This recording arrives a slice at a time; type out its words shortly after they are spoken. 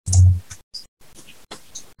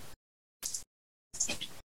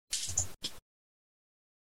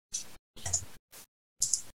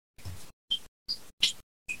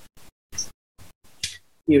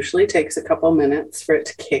Usually takes a couple minutes for it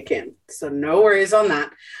to kick in. So no worries on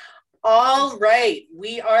that. All right,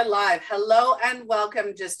 we are live. Hello and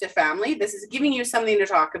welcome, Just a Family. This is giving you something to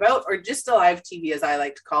talk about, or Just a Live TV, as I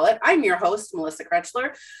like to call it. I'm your host, Melissa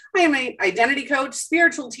Kretschler. I am an identity coach,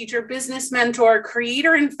 spiritual teacher, business mentor,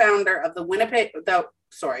 creator and founder of the Winnipeg,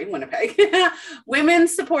 Women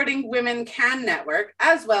Supporting Women Can Network,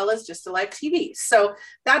 as well as Just a Live TV. So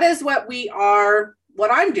that is what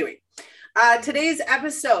I'm doing. Today's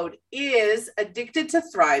episode is Addicted to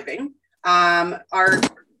Thriving. Our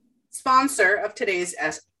sponsor of today's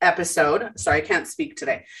episode, sorry, I can't speak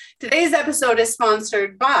today. Today's episode is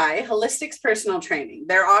sponsored by Holistics Personal Training.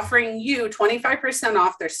 They're offering you 25%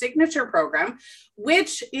 off their signature program,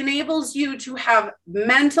 which enables you to have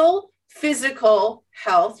mental, physical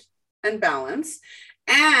health and balance.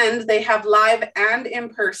 And they have live and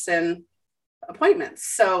in-person appointments.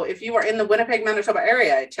 So if you are in the Winnipeg, Manitoba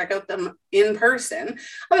area, check out them in person.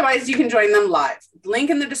 Otherwise, you can join them live. Link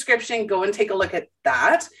in the description. Go and take a look at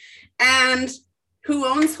that. And who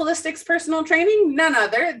owns Holistics Personal Training? None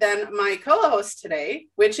other than my co-host today,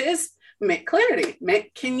 which is Mick Clarity.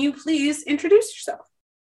 Mick, can you please introduce yourself?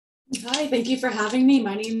 Hi, thank you for having me.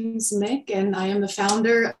 My name is Mick, and I am the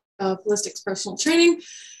founder of Holistics Personal Training.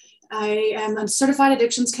 I am a certified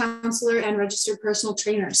addictions counselor and registered personal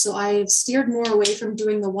trainer. So I've steered more away from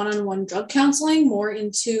doing the one-on-one drug counseling, more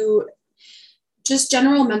into just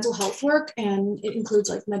general mental health work. And it includes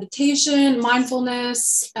like meditation,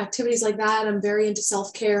 mindfulness, activities like that. I'm very into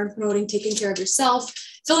self-care and promoting taking care of yourself,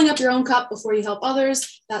 filling up your own cup before you help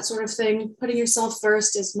others, that sort of thing. Putting yourself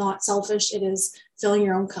first is not selfish. It is filling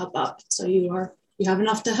your own cup up so you have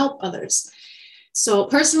enough to help others. So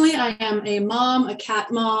personally, I am a mom, a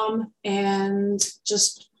cat mom, and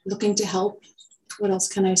just looking to help. What else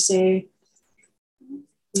can I say?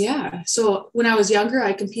 Yeah. So when I was younger,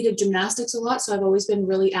 I competed gymnastics a lot. So I've always been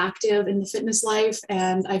really active in the fitness life.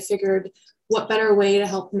 And I figured what better way to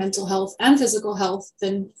help mental health and physical health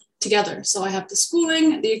than together. So I have the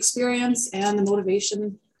schooling, the experience, and the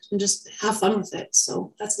motivation, and just have fun with it.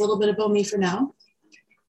 So that's a little bit about me for now.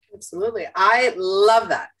 Absolutely. I love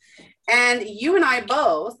that. And you and I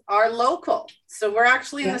both are local. So we're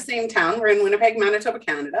actually in the same town. We're in Winnipeg, Manitoba,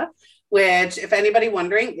 Canada, which, if anybody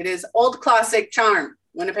wondering, it is Old Classic Charm.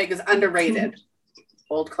 Winnipeg is underrated.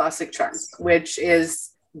 Old Classic Charm, which is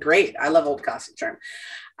great. I love Old Classic Charm.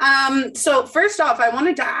 So first off, I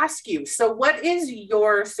wanted to ask you, so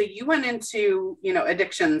you went into,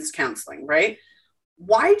 addictions counseling, right?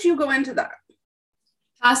 Why did you go into that?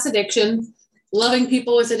 Past addiction. Loving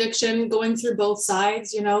people with addiction, going through both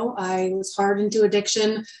sides, I was hard into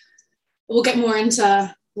addiction. We'll get more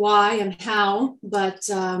into why and how, but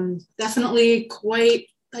definitely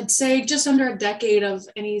I'd say just under a decade of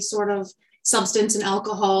any sort of substance and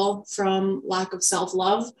alcohol from lack of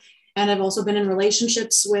self-love. And I've also been in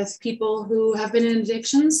relationships with people who have been in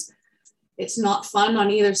addictions. It's not fun on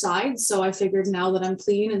either side. So I figured now that I'm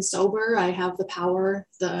clean and sober, I have the power,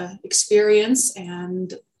 the experience,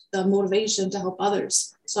 and the motivation to help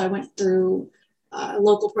others. So I went through a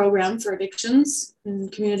local program for addictions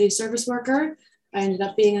and community service worker. I ended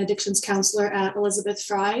up being an addictions counselor at Elizabeth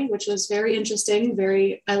Fry, which was very interesting.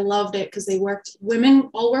 I loved it because women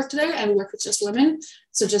all worked there and worked with just women.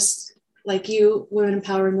 So just like you, women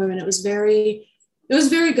empowering women, it was very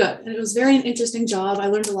good. And it was very an interesting job. I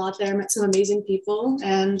learned a lot there, met some amazing people.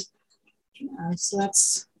 And so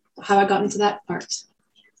that's how I got into that part.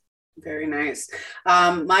 Very nice.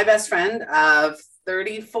 My best friend of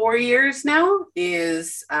 34 years now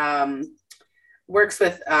works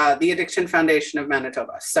with the Addiction Foundation of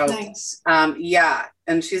Manitoba. So nice.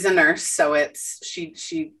 And she's a nurse. So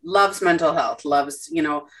she loves mental health, loves,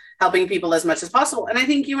 helping people as much as possible. And I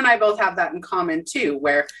think you and I both have that in common too,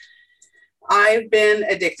 where I've been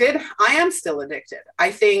addicted. I am still addicted. I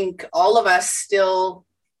think all of us still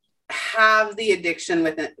have the addiction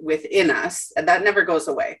within us, and that never goes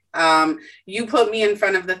away. You put me in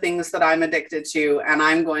front of the things that I'm addicted to, and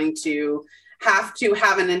I'm going to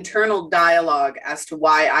have an internal dialogue as to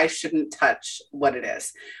why I shouldn't touch what it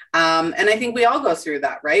is. And I think we all go through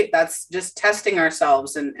that, right? That's just testing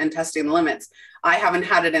ourselves and testing the limits. I haven't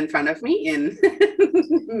had it in front of me in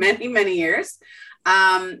many, many years.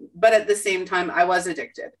 But at the same time, I was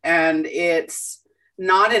addicted, and it's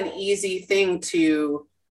not an easy thing to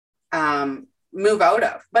move out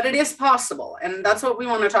of, but it is possible. And that's what we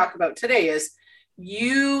want to talk about today is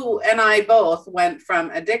you and I both went from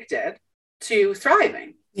addicted to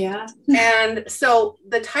thriving. Yeah. And so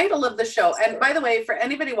the title of the show, and by the way, for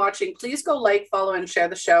anybody watching, please go like, follow, and share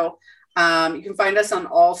the show. You can find us on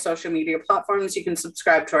all social media platforms. You can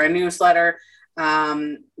subscribe to our newsletter.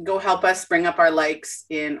 Go help us bring up our likes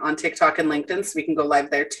on TikTok and LinkedIn so we can go live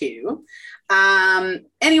there too.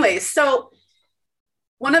 Anyway, so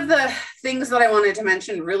one of the things that I wanted to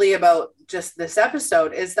mention really about just this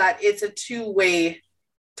episode is that it's a two-way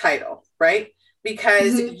title, right?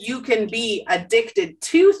 Because you can be addicted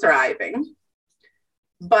to thriving,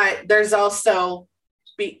 but there's also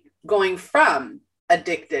going from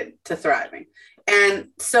addicted to thriving. And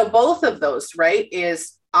so both of those, right,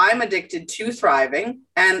 is I'm addicted to thriving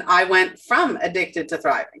and I went from addicted to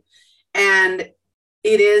thriving. And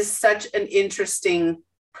it is such an interesting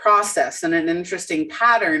process and an interesting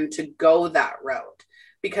pattern to go that route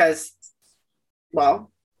because,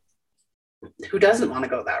 well, who doesn't want to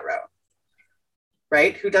go that route,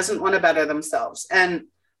 right? Who doesn't want to better themselves? And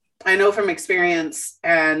I know from experience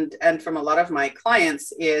and from a lot of my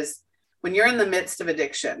clients is when you're in the midst of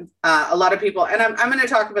addiction, a lot of people, and I'm going to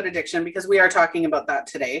talk about addiction because we are talking about that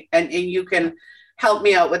today. And you can help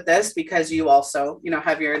me out with this because you also,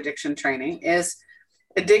 have your addiction training.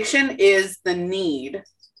 Addiction is the need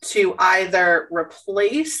to either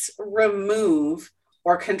replace, remove,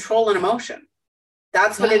 or control an emotion.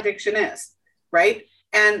 That's what addiction is, right?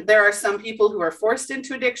 And there are some people who are forced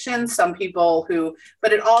into addiction, some people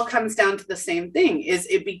but it all comes down to the same thing, is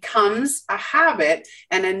it becomes a habit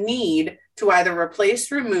and a need to either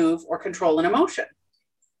replace, remove, or control an emotion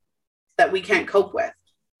that we can't cope with.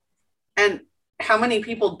 And how many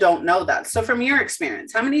people don't know that? So from your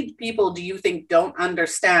experience, how many people do you think don't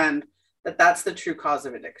understand that that's the true cause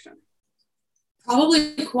of addiction?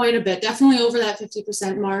 Probably quite a bit, definitely over that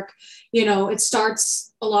 50% mark. It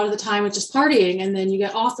starts a lot of the time with just partying, and then you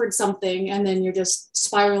get offered something and then you're just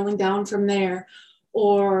spiraling down from there.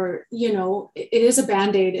 Or, it is a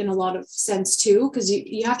Band-Aid in a lot of sense too, because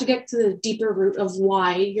you have to get to the deeper root of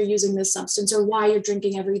why you're using this substance or why you're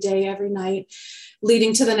drinking every day, every night,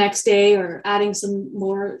 leading to the next day or adding some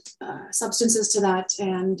more substances to that.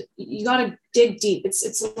 And you got to dig deep.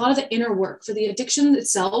 It's a lot of the inner work for the addiction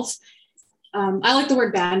itself. I like the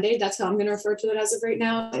word Band-Aid. That's how I'm going to refer to it as of right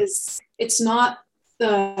now. It's not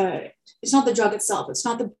the drug itself. It's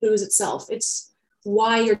not the booze itself. It's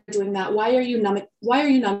why you're doing that. Why are you numbing? Why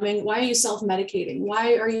are you self-medicating?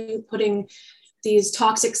 Why are you putting these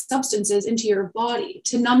toxic substances into your body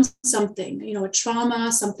to numb something, a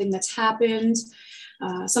trauma, something that's happened,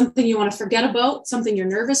 something you want to forget about, something you're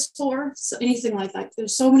nervous for, so anything like that.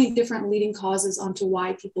 There's so many different leading causes onto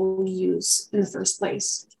why people use in the first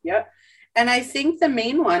place. Yeah. And I think the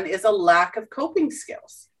main one is a lack of coping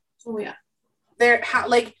skills. Oh yeah.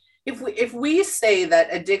 If we say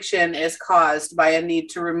that addiction is caused by a need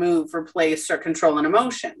to remove, replace, or control an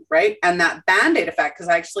emotion, right? And that Band-Aid effect, because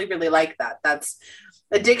I actually really like that.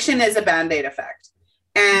 Addiction is a Band-Aid effect.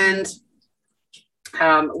 And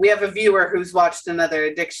we have a viewer who's watched another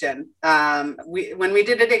addiction. When we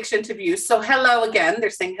did addiction to abuse. So hello again, they're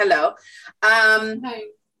saying hello. Hi.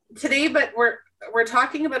 Today, but we're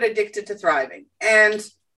talking about addicted to thriving. And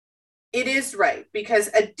it is right, because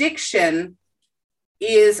addiction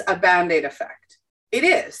is a Band-Aid effect. It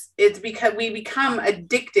is. It's because we become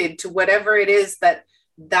addicted to whatever it is that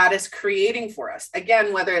is creating for us.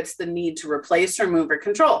 Again, whether it's the need to replace, remove, or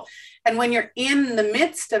control. And when you're in the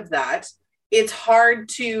midst of that, it's hard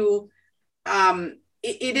to,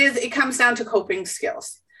 it comes down to coping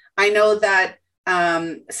skills. I know that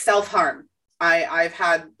self-harm, I've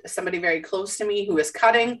had somebody very close to me who is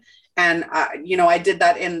cutting. And, I did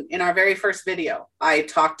that in our very first video. I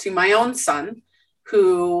talked to my own son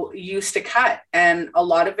who used to cut, and a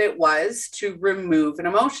lot of it was to remove an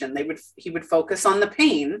emotion. He would focus on the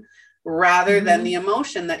pain rather than the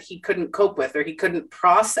emotion that he couldn't cope with or he couldn't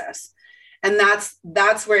process. And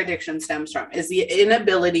that's where addiction stems from, is the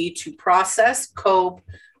inability to process, cope,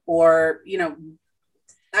 or,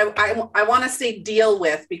 I want to say deal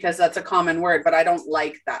with, because that's a common word, but I don't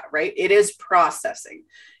like that, right? It is processing.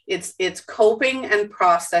 It's coping and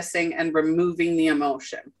processing and removing the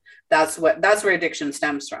emotion. That's where addiction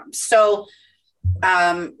stems from. So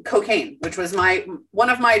cocaine, which was one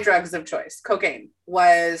of my drugs of choice, cocaine,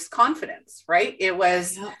 was confidence, right? It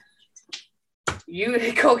was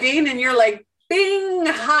cocaine and you're like, bing,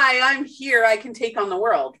 hi, I'm here. I can take on the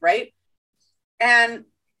world, right? And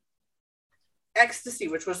ecstasy,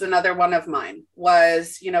 which was another one of mine,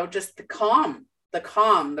 was, just the calm,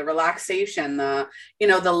 the relaxation, the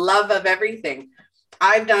love of everything.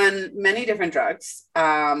 I've done many different drugs,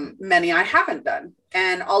 many I haven't done,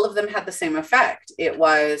 and all of them had the same effect. It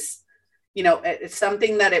was, it's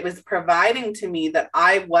something that it was providing to me that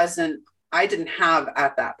I didn't have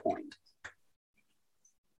at that point.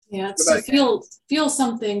 Yeah, so feel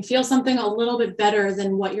something a little bit better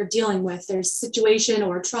than what you're dealing with. There's a situation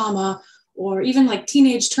or trauma or even like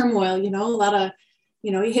teenage turmoil, you know, a lot of,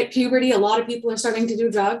 you know, you hit puberty, a lot of people are starting to do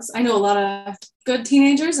drugs. I know a lot of good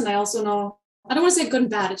teenagers, and I also know, I don't want to say good and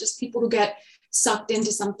bad, it's just people who get sucked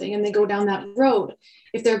into something and they go down that road.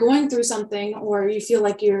 If they're going through something, or you feel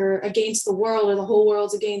like you're against the world or the whole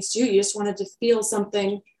world's against you, you just wanted to feel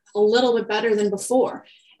something a little bit better than before.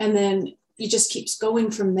 And then you just keeps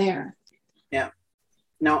going from there. Yeah,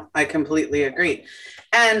 no, I completely agree.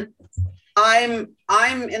 And I'm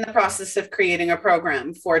in the process of creating a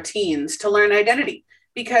program for teens to learn identity,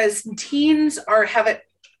 because teens have it.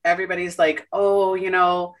 Everybody's like, oh, you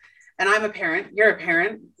know, and I'm a parent, you're a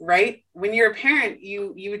parent, right? When you're a parent,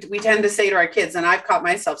 we tend to say to our kids, and I've caught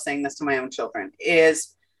myself saying this to my own children,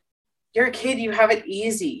 is you're a kid, you have it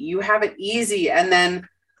easy. You have it easy. And then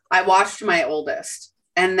I watched my oldest,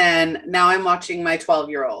 and then now I'm watching my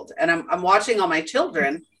 12-year-old, and I'm watching all my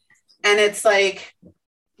children, and it's like,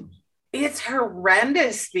 it's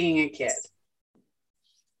horrendous being a kid.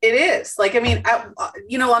 It is. Like, I mean,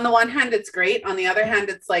 you know, on the one hand, it's great. On the other hand,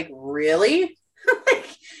 it's like, really?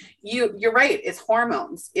 Like, you're right. It's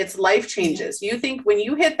hormones. It's life changes. You think when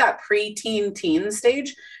you hit that pre-teen teen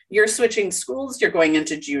stage, you're switching schools, you're going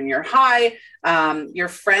into junior high, your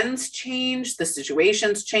friends change, the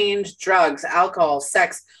situations change, drugs, alcohol,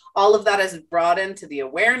 sex, all of that is brought into the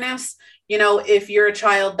awareness. You know, if you're a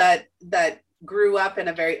child that grew up in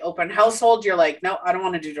a very open household, you're like, no, I don't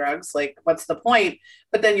want to do drugs. Like, what's the point?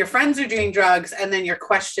 But then your friends are doing drugs, and then you're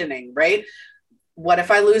questioning, right? What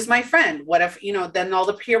if I lose my friend? What if, you know, then all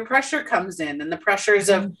the peer pressure comes in, and the pressures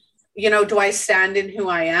of, you know, do I stand in who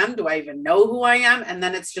I am? Do I even know who I am? And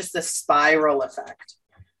then it's just a spiral effect.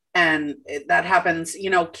 And that happens,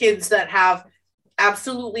 you know, kids that have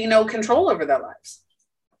absolutely no control over their lives,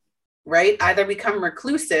 right? Either become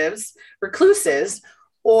recluses,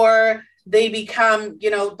 or they become,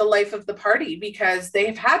 you know, the life of the party because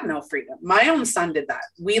they've had no freedom. My own son did that.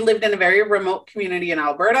 We lived in a very remote community in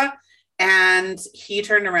Alberta, and he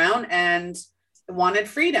turned around and wanted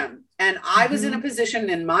freedom. And I was in a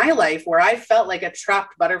position in my life where I felt like a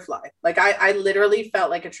trapped butterfly. Like I literally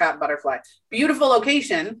felt like a trapped butterfly. Beautiful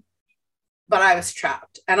location, but I was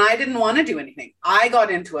trapped, and I didn't want to do anything. I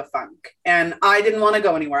got into a funk, and I didn't want to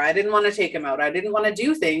go anywhere. I didn't want to take him out. I didn't want to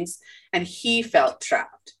do things. And he felt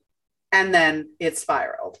trapped. And then it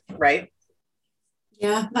spiraled, right?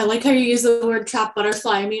 Yeah, I like how you use the word trapped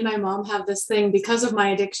butterfly. Me and my mom have this thing because of my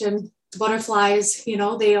addiction. Butterflies, you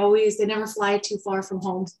know, they never fly too far from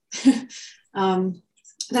home.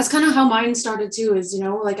 That's kind of how mine started too, is, you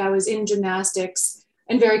know, like I was in gymnastics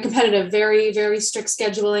and very competitive, very, very strict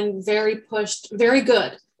scheduling, very pushed, very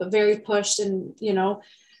good, but very pushed. And, you know,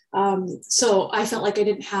 so I felt like I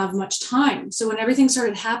didn't have much time. So when everything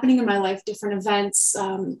started happening in my life, different events,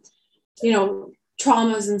 you know,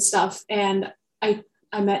 traumas and stuff, and I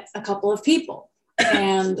met a couple of people,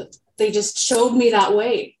 and they just showed me that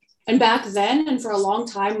way. And back then, and for a long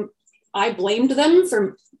time, I blamed them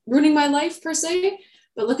for ruining my life per se.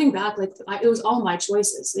 But looking back, like it was all my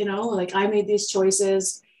choices, you know, like I made these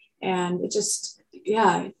choices, and it just,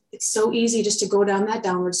 yeah, it's so easy just to go down that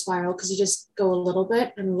downward spiral, because you just go a little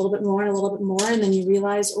bit and a little bit more and a little bit more. And then you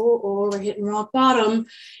realize, oh, we're hitting rock bottom.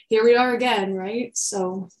 Here we are again, right?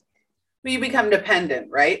 So you become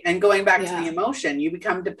dependent, right? And going back to the emotion, you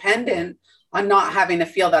become dependent on not having to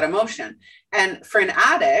feel that emotion. And for an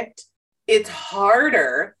addict, it's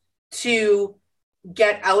harder to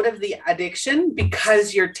get out of the addiction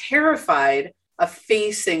because you're terrified of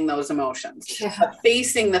facing those emotions, of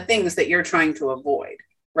facing the things that you're trying to avoid,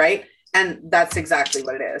 right? And that's exactly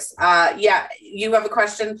what it is. Yeah, you have a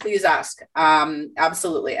question, please ask.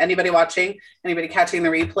 Absolutely. Anybody watching, anybody catching the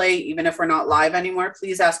replay, even if we're not live anymore,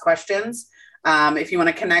 please ask questions. If you want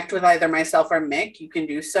to connect with either myself or Mick, you can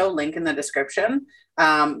do so, link in the description.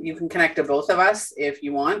 You can connect to both of us if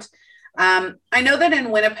you want. I know that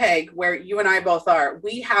in Winnipeg, where you and I both are,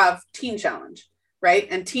 we have Teen Challenge, right?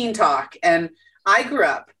 And Teen Talk. And I grew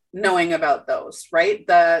up knowing about those, right?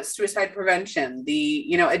 The suicide prevention, the,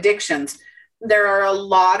 you know, addictions. There are a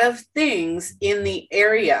lot of things in the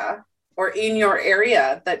area or in your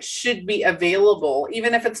area that should be available,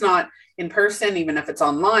 even if it's not in person, even if it's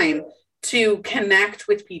online, to connect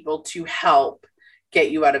with people to help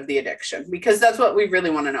get you out of the addiction, because that's what we really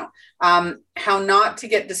want to know. How not to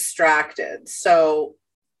get distracted. So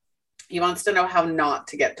he wants to know how not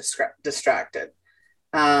to get distracted.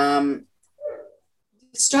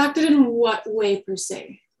 Distracted in what way per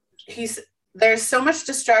se? There's so much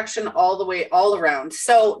distraction all around.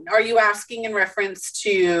 So are you asking in reference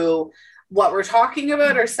to what we're talking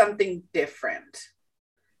about or something different?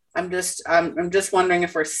 I'm just wondering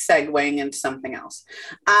if we're segueing into something else.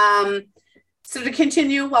 So to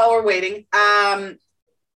continue while we're waiting,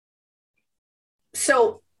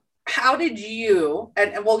 so how did you,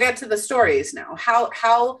 and we'll get to the stories now,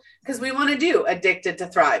 how, because we want to do addicted to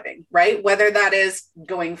thriving, right? Whether that is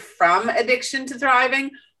going from addiction to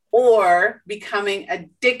thriving or becoming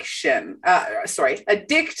addicted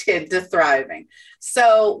to thriving.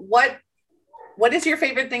 So what is your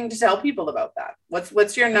favorite thing to tell people about that?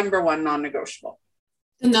 What's your number one non-negotiable?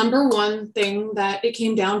 The number one thing that it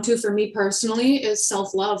came down to for me personally is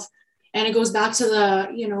self-love. And it goes back to the,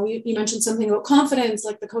 you mentioned something about confidence,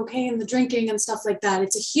 like the cocaine, the drinking and stuff like that.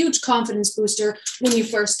 It's a huge confidence booster when you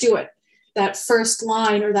first do it. That first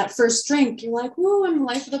line or that first drink, you're like, whoa, I'm the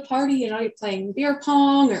life of the party. You're playing beer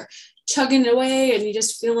pong or chugging it away. And you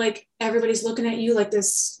just feel like everybody's looking at you like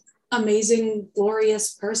this amazing,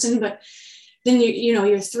 glorious person. But then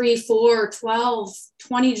you're 3, 4, 12,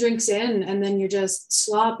 20 drinks in, and then you're just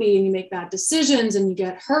sloppy and you make bad decisions and you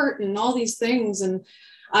get hurt and all these things. And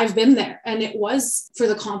I've been there, and it was for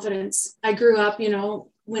the confidence. I grew up,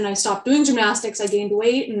 when I stopped doing gymnastics, I gained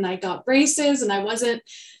weight and I got braces and I wasn't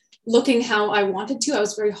looking how I wanted to. I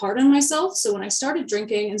was very hard on myself. So when I started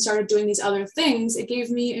drinking and started doing these other things, it gave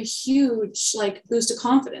me a huge boost of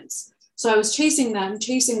confidence. So I was chasing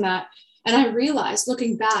that. And I realized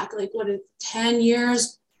looking back, 10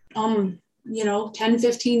 years, 10,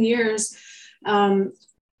 15 years,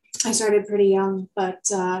 I started pretty young, but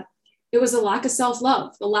it was a lack of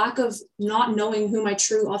self-love, the lack of not knowing who my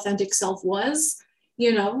true authentic self was.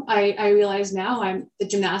 I realize now I'm the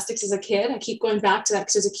gymnastics as a kid. I keep going back to that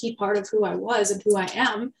because it's a key part of who I was and who I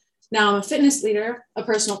am. Now I'm a fitness leader, a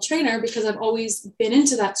personal trainer, because I've always been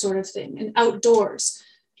into that sort of thing and outdoors.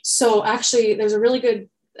 So actually there's a really good,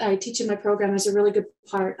 I teach in my program, there's a really good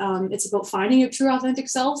part. It's about finding your true authentic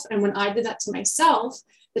self. And when I did that to myself,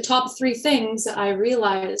 the top 3 things that I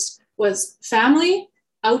realized was family,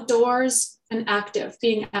 outdoors, and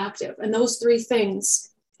being active. And those 3 things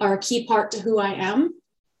are a key part to who I am.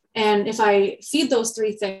 And if I feed those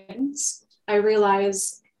 3 things, I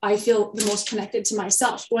realize I feel the most connected to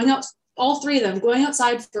myself. Going out, all 3 of them, going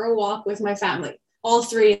outside for a walk with my family, all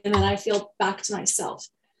 3, and then I feel back to myself.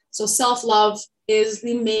 So self-love is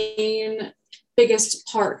the main, biggest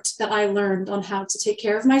part that I learned on how to take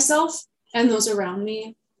care of myself and those around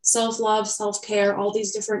me. Self-love, self-care, all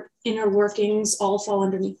these different inner workings all fall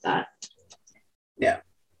underneath that. Yeah.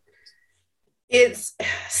 It's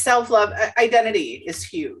self-love. Identity is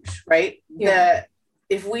huge, right? Yeah.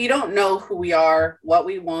 If we don't know who we are, what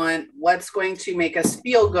we want, what's going to make us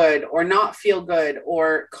feel good or not feel good,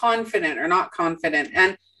 or confident or not confident.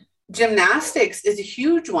 And gymnastics is a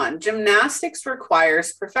huge one. Gymnastics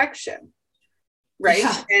requires perfection, right?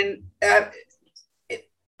 Yeah. And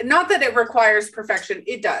not that it requires perfection.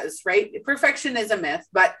 It does, right? Perfection is a myth,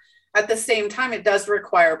 but at the same time, it does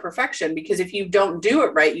require perfection, because if you don't do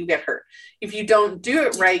it right, you get hurt. If you don't do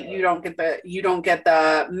it right, you don't get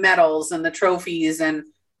the medals and the trophies, and,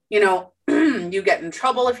 you get in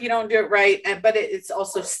trouble if you don't do it right. But it's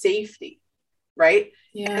also safety, right?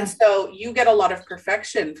 Yeah. And so you get a lot of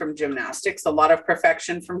perfection from gymnastics, a lot of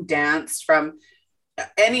perfection from dance, from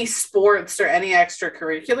any sports or any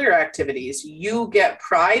extracurricular activities. You get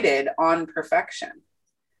prided on perfection.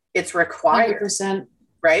 It's required. 100%.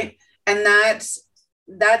 Right. And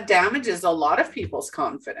that damages a lot of people's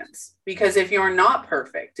confidence, because if you're not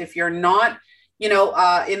perfect, if you're not,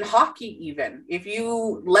 in hockey, even if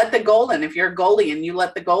you let the goal in, if you're a goalie and you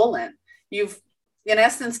let the goal in, you've in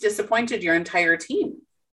essence disappointed your entire team.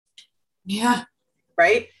 Yeah.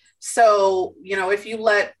 Right. So, if you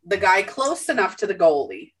let the guy close enough to the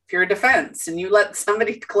goalie, if you're a defense and you let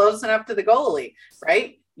somebody close enough to the goalie,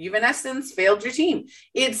 right, you've in essence failed your team.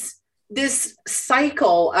 It's this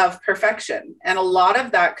cycle of perfection. And a lot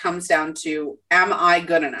of that comes down to, am I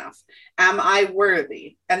good enough? Am I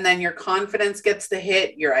worthy? And then your confidence gets the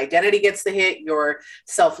hit, your identity gets the hit, your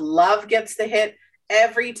self-love gets the hit.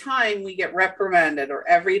 Every time we get reprimanded, or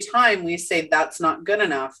every time we say that's not good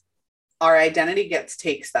enough, our identity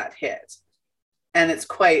takes that hit. And it's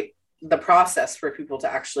quite the process for people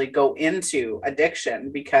to actually go into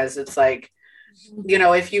addiction, because it's like,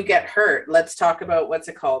 if you get hurt, let's talk about what's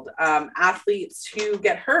it called? Athletes who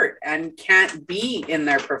get hurt and can't be in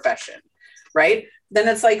their profession, right? Then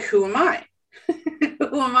it's like, who am I?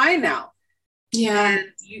 Who am I now? Yeah. And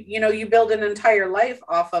you build an entire life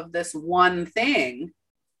off of this one thing.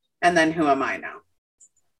 And then who am I now?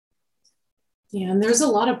 Yeah. And there's a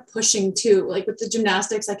lot of pushing too. Like with the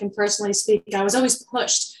gymnastics, I can personally speak. I was always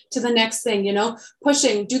pushed to the next thing,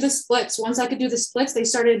 pushing, do the splits. Once I could do the splits, they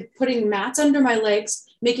started putting mats under my legs,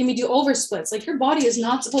 making me do over splits. Like, your body is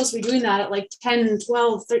not supposed to be doing that at 10,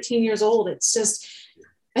 12, 13 years old. It's just,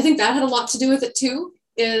 I think that had a lot to do with it too,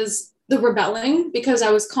 is the rebelling, because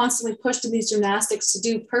I was constantly pushed in these gymnastics to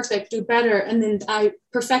do perfect, do better. And then I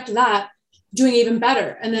perfect that, doing even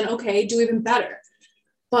better. And then, okay, do even better.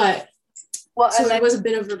 But so it was a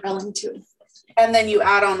bit of rebelling too. And then you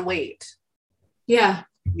add on weight. Yeah.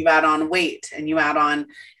 You add on weight and you add on,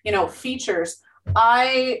 features.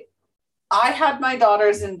 I had my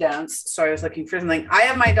daughters in dance. Sorry, I was looking for something. I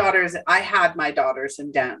had my daughters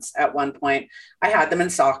in dance at one point. I had them in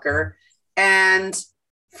soccer. And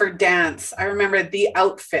for dance, I remember the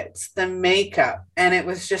outfits, the makeup, and it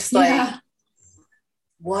was just like,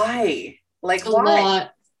 why? Like, why?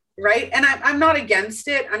 Lot. Right. And I'm not against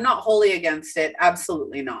it. I'm not wholly against it.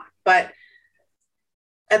 Absolutely not. But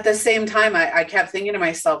at the same time, I kept thinking to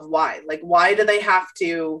myself, why? Like, why do they have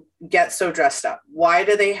to get so dressed up? Why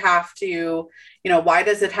do they have to, why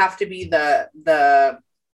does it have to be the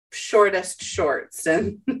shortest shorts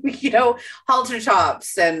and, halter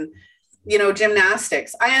tops and,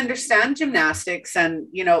 gymnastics? I understand gymnastics and,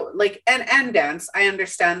 and dance. I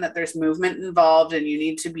understand that there's movement involved and you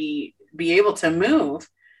need to be able to move.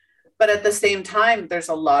 But at the same time, there's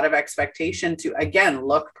a lot of expectation to, again,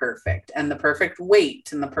 look perfect and the perfect weight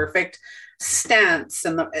and the perfect stance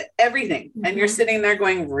and everything. Mm-hmm. And you're sitting there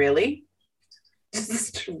going, really?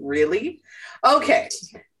 Just really? Okay.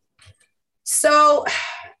 So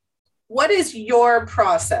what is your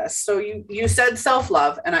process? So you said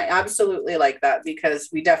self-love, and I absolutely like that because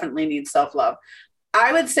we definitely need self-love.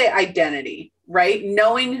 I would say identity, right?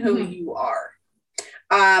 Knowing who you are.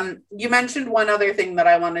 You mentioned one other thing that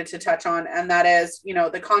I wanted to touch on, and that is,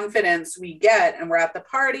 the confidence we get, and we're at the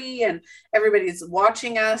party and everybody's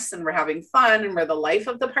watching us and we're having fun and we're the life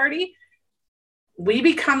of the party. We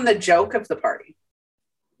become the joke of the party.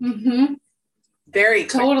 Mm-hmm. Very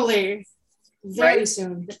quickly. Totally. Very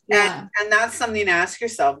soon. Yeah. And that's something to ask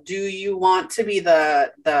yourself. Do you want to be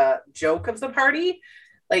the joke of the party?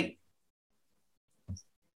 Like,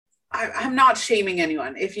 I'm not shaming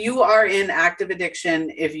anyone. If you are in active addiction,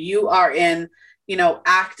 if you are in,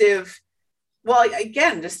 active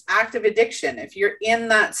addiction, if you're in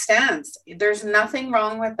that stance, there's nothing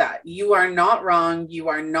wrong with that. You are not wrong. You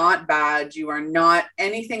are not bad. You are not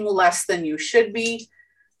anything less than you should be.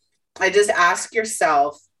 I just ask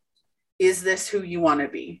yourself, is this who you want to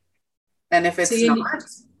be? And if it's not,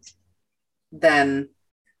 then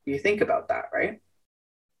you think about that, right?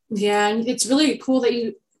 Yeah. And it's really cool that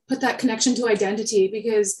you put that connection to identity,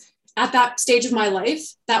 because at that stage of my life,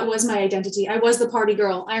 that was my identity. I was the party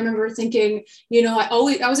girl. I remember thinking, I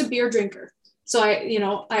was a beer drinker. So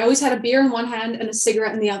I always had a beer in one hand and a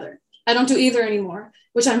cigarette in the other. I don't do either anymore,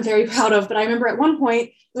 which I'm very proud of. But I remember at one point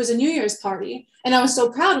it was a New Year's party and I was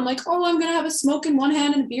so proud. I'm like, oh, I'm going to have a smoke in one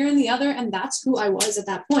hand and a beer in the other. And that's who I was at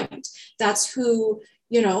that point. That's who,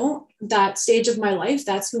 that stage of my life,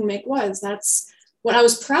 that's who Mick was. That's what I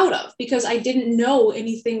was proud of, because I didn't know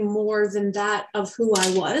anything more than that of who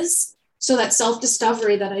I was. So that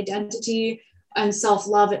self-discovery, that identity and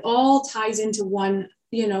self-love, it all ties into one,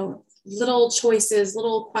 little choices,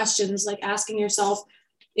 little questions, like asking yourself,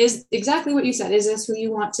 is exactly what you said. Is this who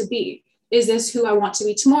you want to be? Is this who I want to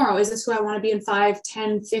be tomorrow? Is this who I want to be in 5,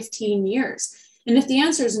 10, 15 years? And if the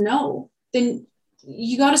answer is no, then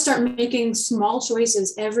you got to start making small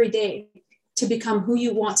choices every day to become who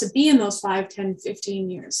you want to be in those 5, 10,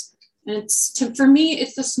 15 years. And for me,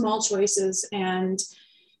 it's the small choices. And,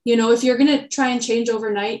 if you're going to try and change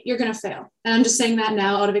overnight, you're going to fail. And I'm just saying that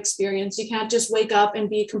now out of experience. You can't just wake up and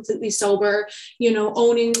be completely sober,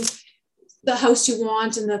 owning the house you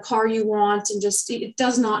want and the car you want. And it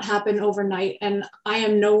does not happen overnight. And I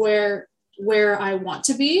am nowhere where I want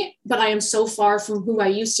to be, but I am so far from who I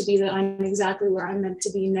used to be that I'm exactly where I'm meant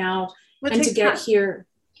to be now. And to get here.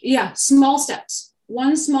 Yeah, small steps,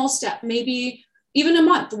 one small step, maybe even a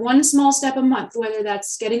month, one small step a month, whether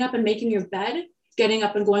that's getting up and making your bed, getting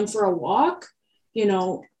up and going for a walk,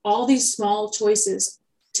 all these small choices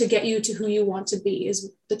to get you to who you want to be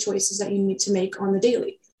is the choices that you need to make on the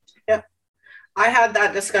daily. Yeah. I had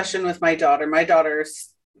that discussion with my daughter. My daughter's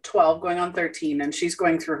 12 going on 13 and she's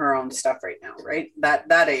going through her own stuff right now, right?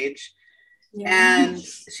 That age. Yeah. And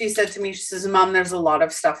she said to me, she says, Mom, there's a lot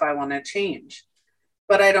of stuff I want to change,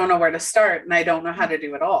 but I don't know where to start and I don't know how to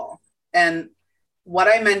do it all. And what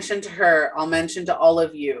I mentioned to her, I'll mention to all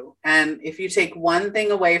of you. And if you take one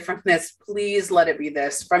thing away from this, please let it be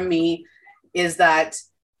this from me, is that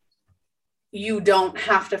you don't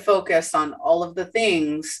have to focus on all of the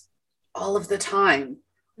things all of the time.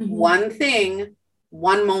 Mm-hmm. One thing,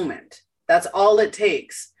 one moment. That's all it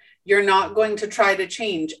takes. You're not going to try to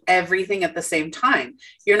change everything at the same time.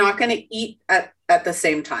 You're not going to eat at the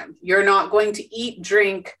same time. You're not going to eat,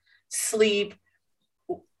 drink, sleep,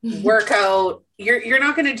 workout. You're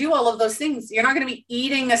not going to do all of those things. You're not going to be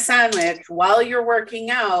eating a sandwich while you're working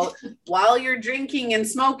out, while you're drinking and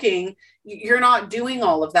smoking. You're not doing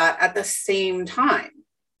all of that at the same time.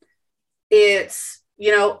 It's,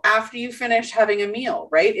 after you finish having a meal,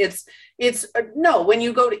 right? It's no, when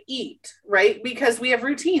you go to eat, right? Because we have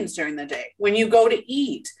routines during the day. When you go to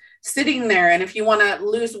eat, sitting there, and if you want to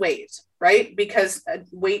lose weight, right? Because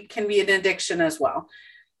weight can be an addiction as well.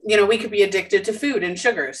 We could be addicted to food and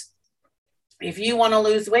sugars. If you want to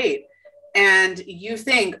lose weight and you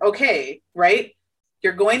think, okay, right,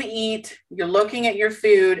 you're going to eat, you're looking at your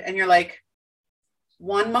food and you're like,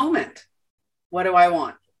 one moment, what do I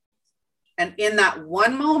want? And in that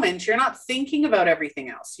one moment, you're not thinking about everything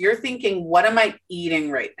else. You're thinking, what am I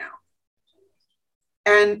eating right now?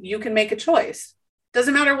 And you can make a choice.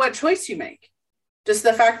 Doesn't matter what choice you make. Just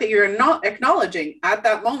the fact that you're not acknowledging at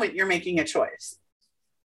that moment, you're making a choice.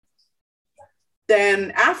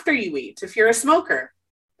 Then after you eat, if you're a smoker,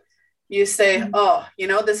 you say, oh,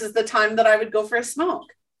 this is the time that I would go for a smoke.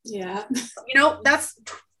 Yeah. That's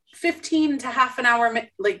 15 to half an hour,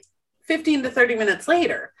 like 15 to 30 minutes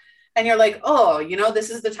later. And you're like, oh, this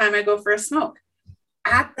is the time I go for a smoke.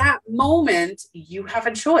 At that moment, you have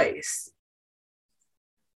a choice.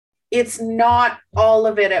 It's not all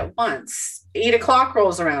of it at once. 8 o'clock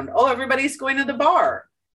rolls around. Oh, everybody's going to the bar.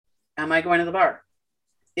 Am I going to the bar?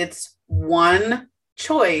 It's one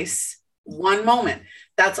choice, one moment.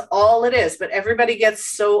 That's all it is. But everybody gets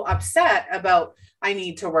so upset about, I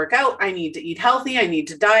need to work out. I need to eat healthy. I need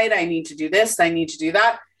to diet. I need to do this. I need to do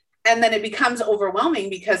that. And then it becomes overwhelming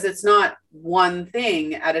because it's not one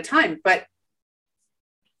thing at a time. But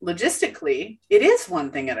logistically, it is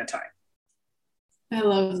one thing at a time. I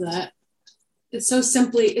love that. It's so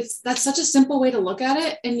that's such a simple way to look at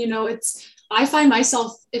it. And, I find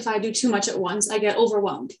myself, if I do too much at once, I get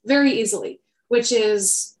overwhelmed very easily, which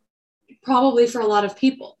is probably for a lot of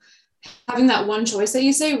people. Having that one choice that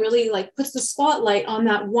you say really puts the spotlight on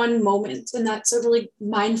that one moment. And that's a really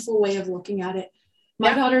mindful way of looking at it.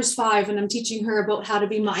 My daughter's 5 and I'm teaching her about how to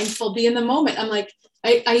be mindful, be in the moment. I'm like,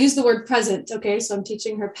 I use the word present. Okay. So I'm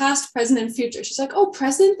teaching her past, present, and future. She's like, oh,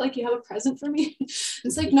 present? Like you have a present for me?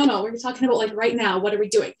 It's like, no, we're talking about right now, what are we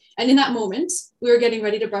doing? And in that moment, we were getting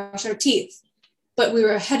ready to brush our teeth, but we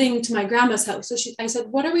were heading to my grandma's house. So I said,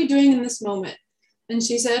 what are we doing in this moment? And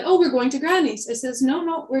she said, oh, we're going to Granny's. I says,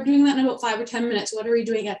 no, we're doing that in about 5 or 10 minutes. What are we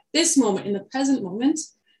doing at this moment, in the present moment?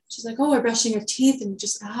 She's like, oh, we're brushing our teeth. And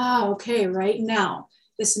just, okay, right now.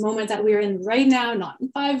 This moment that we're in right now, not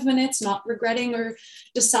in 5 minutes, not regretting or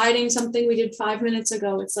deciding something we did 5 minutes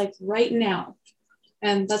ago. It's like right now.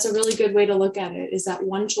 And that's a really good way to look at it, is that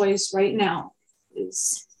one choice right now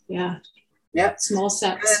is, small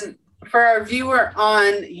steps. And for our viewer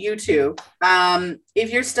on YouTube,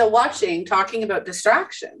 if you're still watching, talking about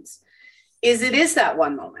distractions, it is that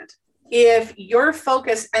one moment. If you're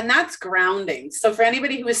focused, and that's grounding. So for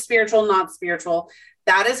anybody who is spiritual, not spiritual,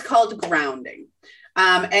 that is called grounding.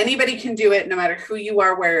 Anybody can do it no matter who you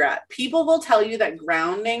are, where you're at. People will tell you that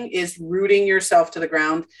grounding is rooting yourself to the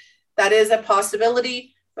ground. That is a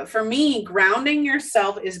possibility. But for me, grounding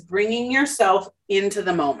yourself is bringing yourself into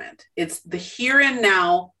the moment. It's the here and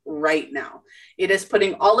now, right now. It is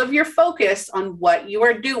putting all of your focus on what you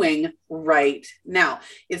are doing right now.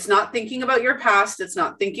 It's not thinking about your past. It's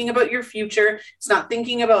not thinking about your future. It's not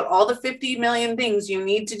thinking about all the 50 million things you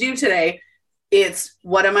need to do today. It's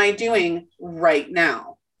what am I doing right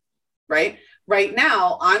now, right? Right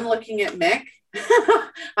now, I'm looking at Mick,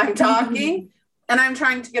 I'm talking, and I'm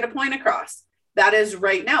trying to get a point across. That is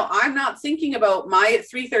right now. I'm not thinking about my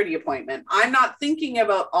 3:30 appointment. I'm not thinking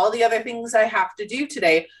about all the other things I have to do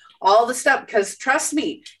today, all the stuff, because trust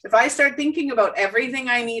me, if I start thinking about everything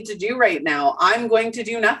I need to do right now, I'm going to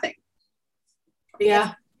do nothing.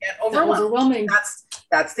 Yeah. Get overwhelming.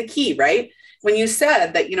 That's the key, right? When you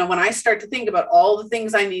said that, when I start to think about all the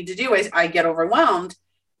things I need to do, I get overwhelmed.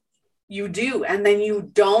 You do. And then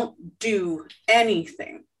you don't do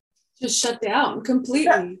anything. Just shut down completely.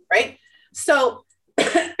 Yeah, right. So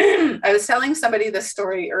I was telling somebody this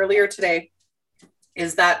story earlier today,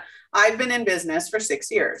 is that I've been in business for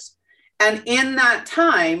 6 years. And in that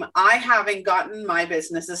time, I haven't gotten my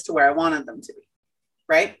businesses to where I wanted them to be.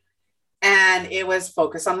 Right. And it was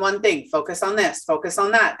focus on one thing, focus on this, focus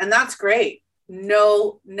on that. And that's great.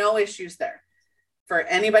 No issues there for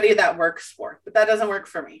anybody that works for, but that doesn't work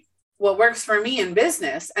for me. What works for me in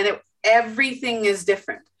business, and everything is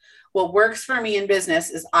different. What works for me in business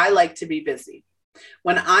is I like to be busy.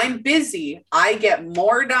 When I'm busy, I get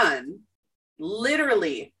more done,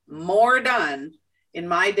 literally more done in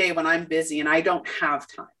my day when I'm busy and I don't have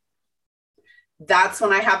time. That's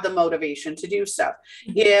when I have the motivation to do stuff.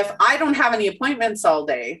 If I don't have any appointments all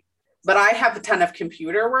day, but I have a ton of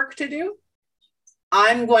computer work to do,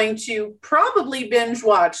 I'm going to probably binge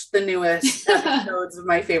watch the newest episodes of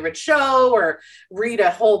my favorite show or read a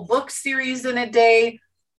whole book series in a day.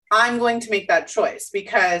 I'm going to make that choice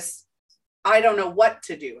because I don't know what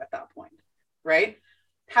to do at that point, right?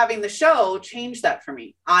 Having the show changed that for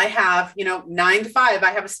me. I have, 9 to 5,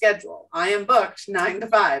 I have a schedule. I am booked 9 to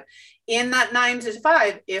 5. In that 9 to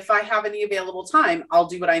 5, if I have any available time, I'll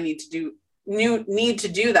do what I need to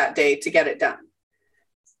do that day to get it done,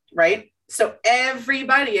 right? So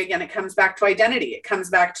everybody, again, it comes back to identity. It comes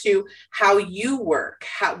back to how you work,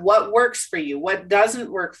 what works for you, what doesn't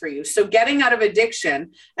work for you. So getting out of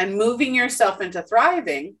addiction and moving yourself into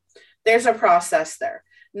thriving, there's a process there.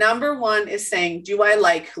 Number one is saying, do I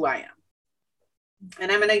like who I am? And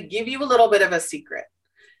I'm going to give you a little bit of a secret.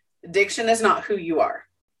 Addiction is not who you are.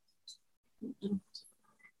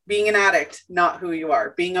 Being an addict, not who you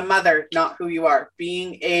are. Being a mother, not who you are.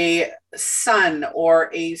 Being a son or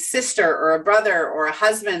a sister or a brother or a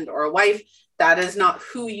husband or a wife, that is not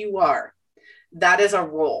who you are. That is a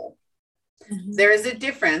role. Mm-hmm. There is a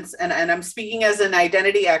difference, and I'm speaking as an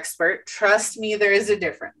identity expert. Trust me, there is a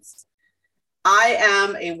difference. I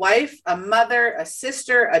am a wife, a mother, a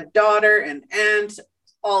sister, a daughter, an aunt,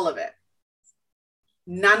 all of it.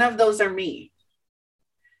 None of those are me.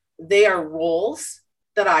 They are roles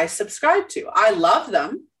that I subscribe to. I love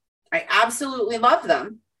them. I absolutely love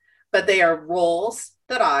them, but they are roles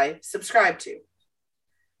that I subscribe to.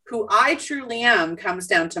 Who I truly am comes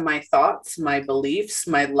down to my thoughts, my beliefs,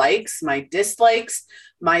 my likes, my dislikes,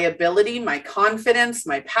 my ability, my confidence,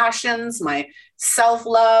 my passions, my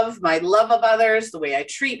self-love, my love of others, the way I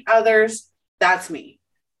treat others. That's me.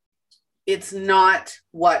 It's not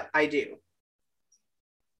what I do.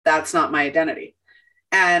 That's not my identity.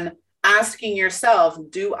 And asking yourself,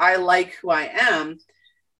 do I like who I am?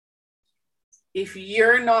 If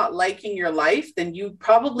you're not liking your life, then you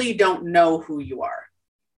probably don't know who you are.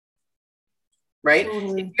 Right?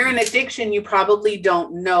 Mm-hmm. If you're in addiction, you probably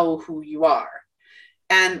don't know who you are.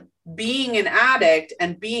 And being an addict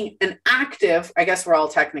and being an active, I guess we're all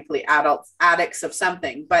technically addicts of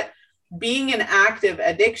something, but being an active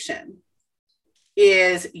addiction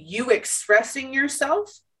is you expressing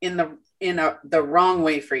yourself in the wrong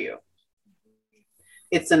way for you.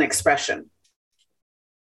 It's an expression,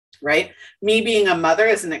 right? Me being a mother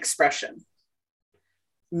is an expression.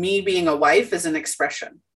 Me being a wife is an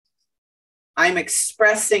expression. I'm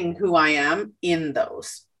expressing who I am in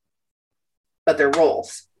those, but they're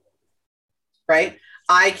roles, right?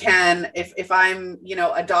 I can, if I'm,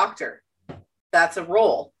 a doctor, that's a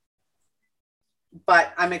role,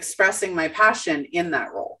 but I'm expressing my passion in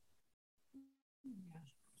that role,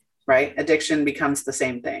 right? Addiction becomes the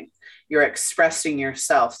same thing. You're expressing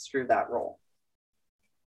yourself through that role.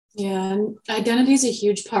 Yeah, and identity is a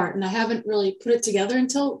huge part, and I haven't really put it together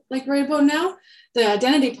until right about now. The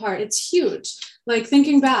identity part, it's huge. Like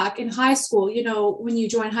thinking back in high school, when you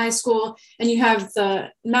join high school and you have the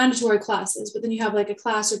mandatory classes, but then you have a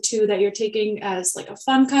class or two that you're taking as a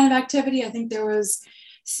fun kind of activity. I think there was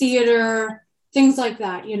theater, things like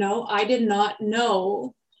that. I did not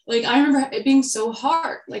know. I remember it being so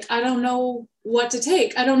hard. I don't know what to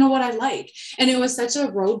take. I don't know what I like. And it was such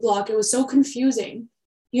a roadblock. It was so confusing.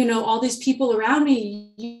 All these people around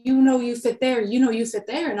me, you fit there, you fit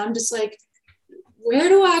there. And I'm just where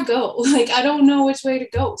do I go? I don't know which way to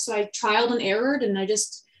go. So I trialed and errored, and I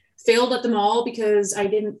just failed at them all because I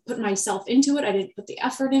didn't put myself into it. I didn't put the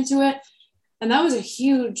effort into it. And that was a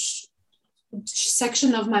huge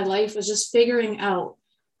section of my life, was just figuring out.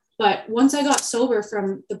 But once I got sober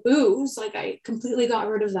from the booze, I completely got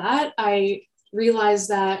rid of that. I realized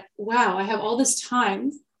that, wow, I have all this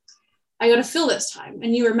time. I got to fill this time.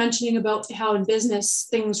 And you were mentioning about how in business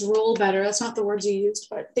things roll better. That's not the words you used,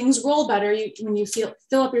 but things roll better when you fill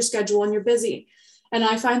up your schedule and you're busy. And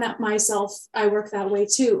I find that myself, I work that way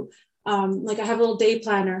too. I have a little day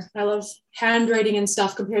planner. I love handwriting and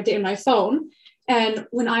stuff compared to in my phone. And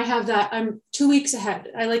when I have that, I'm 2 weeks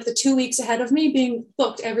ahead. I like the 2 weeks ahead of me being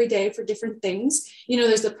booked every day for different things.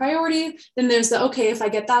 There's the priority, then there's the, okay, if I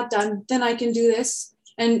get that done, then I can do this.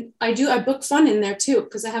 And I book fun in there too,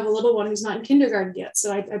 because I have a little one who's not in kindergarten yet.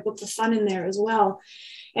 So I book the fun in there as well.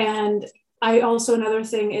 And I also, another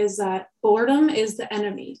thing is that boredom is the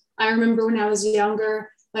enemy. I remember when I was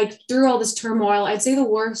younger, through all this turmoil, I'd say the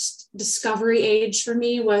worst discovery age for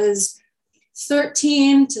me was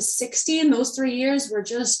 13 to 16. Those 3 years were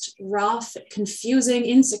just rough, confusing,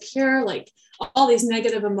 insecure, all these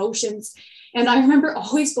negative emotions. And I remember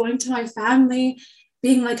always going to my family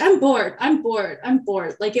being like, I'm bored, I'm bored, I'm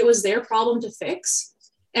bored. Like it was their problem to fix.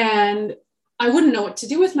 And I wouldn't know what to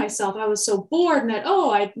do with myself. I was so bored, and that,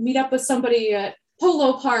 I'd meet up with somebody at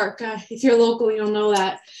Polo Park. If you're local, you'll know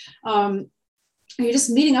that. You're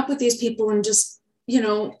just meeting up with these people and just,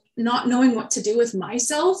 not knowing what to do with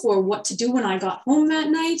myself or what to do when I got home that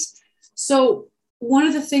night. So one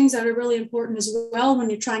of the things that are really important as well when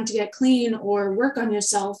you're trying to get clean or work on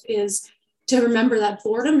yourself is to remember that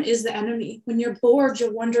boredom is the enemy. When you're bored,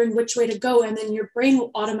 you're wondering which way to go, and then your brain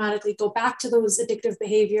will automatically go back to those addictive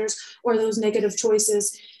behaviors or those negative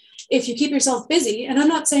choices. If you keep yourself busy, and I'm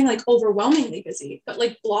not saying like overwhelmingly busy, but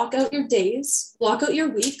like block out your days, block out your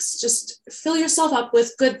weeks, just fill yourself up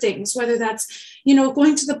with good things, whether that's,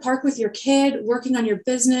 going to the park with your kid, working on your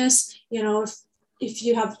business, if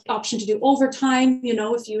you have the option to do overtime,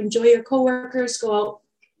 if you enjoy your coworkers, go out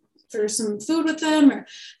for some food with them, or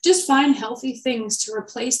just find healthy things to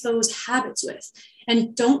replace those habits with,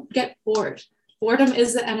 and don't get bored. Boredom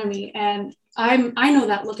is the enemy. And I know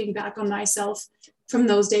that looking back on myself from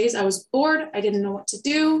those days, I was bored, I didn't know what to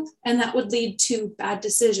do, and that would lead to bad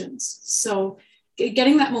decisions. So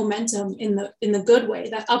getting that momentum in the good way,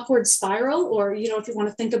 that upward spiral, or, if you want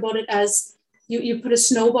to think about it as you put a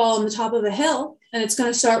snowball on the top of a hill and it's going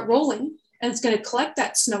to start rolling and it's going to collect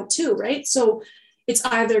that snow too, right? So it's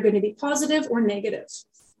either going to be positive or negative,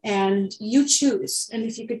 and you choose. And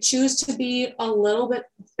if you could choose to be a little bit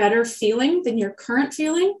better feeling than your current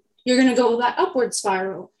feeling, you're going to go that upward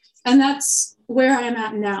spiral. And that's where I am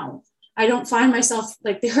at now. I don't find myself,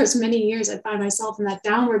 like there was many years I find myself in that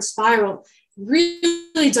downward spiral,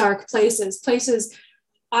 really dark places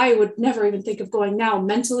I would never even think of going now,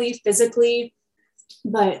 mentally, physically.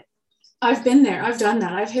 But I've been there, I've done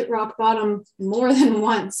that. I've hit rock bottom more than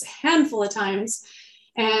once, a handful of times.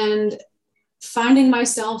 And finding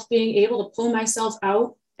myself being able to pull myself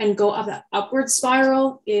out and go up that upward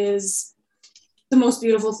spiral is the most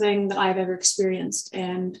beautiful thing that I've ever experienced.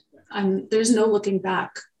 And there's no looking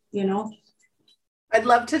back, I'd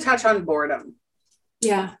love to touch on boredom.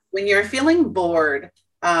 Yeah. When you're feeling bored,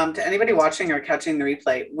 to anybody watching or catching the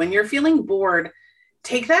replay, when you're feeling bored,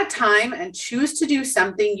 take that time and choose to do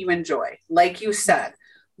something you enjoy, like you said.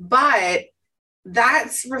 But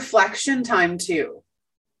that's reflection time too,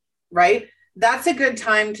 right? That's a good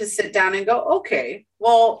time to sit down and go, okay,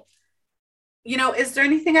 well, is there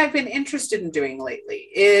anything I've been interested in doing lately?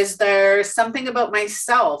 Is there something about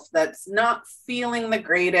myself that's not feeling the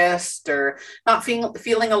greatest or not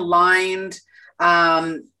feeling aligned?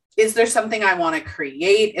 Is there something I want to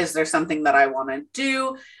create? Is there something that I want to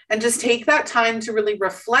do? And just take that time to really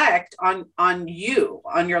reflect on you,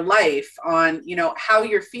 on your life, on, how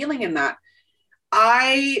you're feeling in that.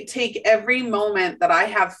 I take every moment that I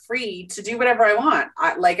have free to do whatever I want.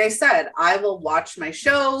 Like I said, I will watch my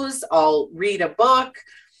shows. I'll read a book.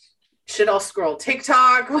 I'll scroll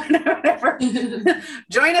TikTok, whatever.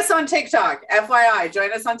 Join us on TikTok. FYI,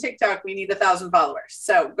 join us on TikTok. We need 1,000 followers.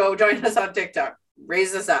 So go join us on TikTok.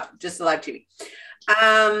 Raise us up. Just live TV.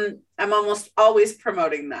 I'm almost always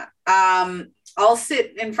promoting that. I'll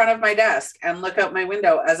sit in front of my desk and look out my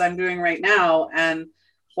window as I'm doing right now and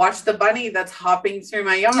watch the bunny that's hopping through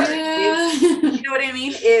my yard. Yeah. You know what I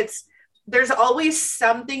mean? There's always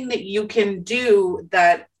something that you can do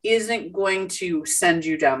that isn't going to send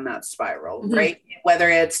you down that spiral, mm-hmm. right? Whether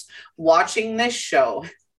it's watching this show,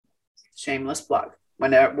 shameless plug.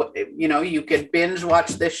 Whenever, you could binge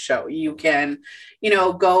watch this show. You can,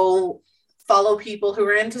 go follow people who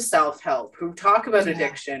are into self-help, who talk about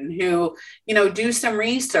addiction, who, do some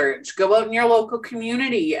research, go out in your local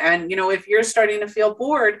community. And, if you're starting to feel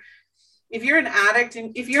bored, if you're an addict,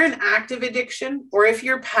 and if you're in active addiction, or if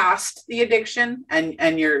you're past the addiction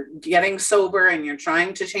and you're getting sober and you're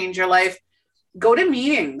trying to change your life, go to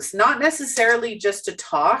meetings, not necessarily just to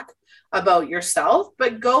talk about yourself,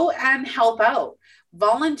 but go and help out.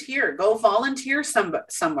 Go volunteer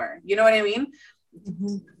somewhere. You know what I mean?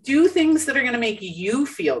 Mm-hmm. Do things that are going to make you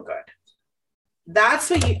feel good. That's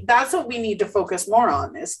what we need to focus more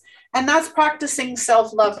on and that's practicing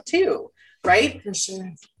self-love too, right? For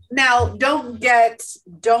sure. Now, don't get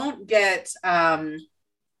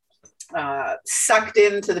sucked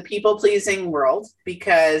into the people-pleasing world,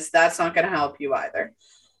 because that's not going to help you either.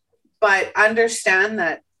 But understand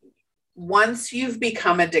that once you've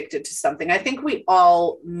become addicted to something, I think we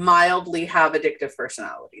all mildly have addictive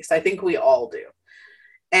personalities. I think we all do.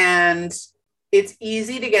 And it's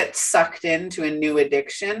easy to get sucked into a new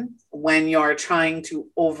addiction when you're trying to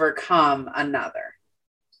overcome another.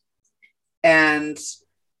 And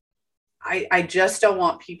I just don't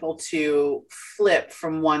want people to flip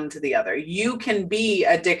from one to the other. You can be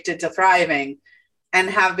addicted to thriving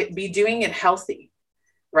and be doing it healthy.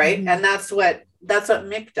 right? Mm-hmm. And that's what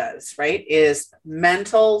Mick does, right? Is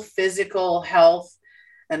mental, physical health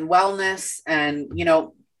and wellness, and, you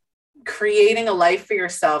know, creating a life for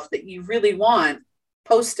yourself that you really want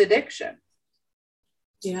post addiction.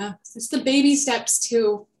 Yeah, it's the baby steps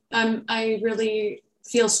too. I really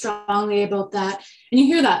feel strongly about that. And you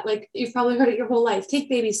hear that, like you've probably heard it your whole life, take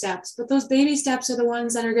baby steps, but those baby steps are the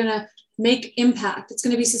ones that are going to make impact. It's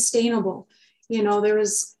going to be sustainable. You know, there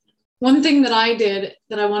was one thing that I did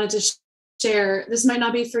that I wanted to share. This might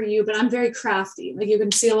not be for you, but I'm very crafty. Like you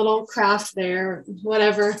can see a little craft there,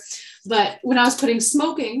 whatever. But when I was putting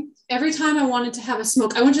smoking, every time I wanted to have a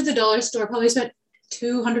smoke, I went to the dollar store, probably spent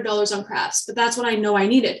 $200 on crafts, but that's what I know I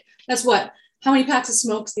needed. That's what, how many packs of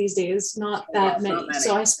smokes these days? Not that many. Not many.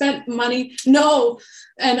 So I spent money. No.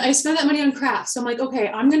 And I spent that money on crafts. So I'm like, okay,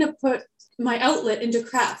 I'm going to put my outlet into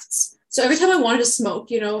crafts. So every time I wanted to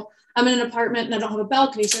smoke, you know, I'm in an apartment and I don't have a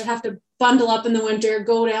balcony, so I have to bundle up in the winter,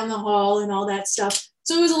 go down the hall and all that stuff.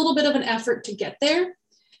 So it was a little bit of an effort to get there.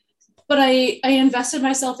 But I invested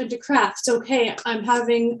myself into crafts. Okay, I'm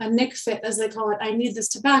having a Nick fit, as they call it. I need this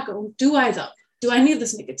tobacco. Do I though? Do I need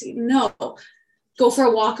this nicotine? No. Go for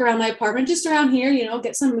a walk around my apartment, just around here, you know,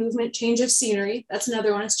 get some movement, change of scenery. That's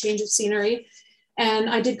another one, is change of scenery. And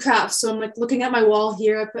I did crafts. So I'm like looking at my wall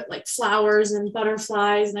here, I put like flowers and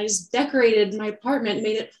butterflies, and I just decorated my apartment,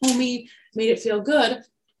 made it homey, made it feel good.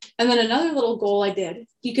 And then another little goal I did,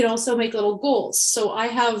 you can also make little goals. So I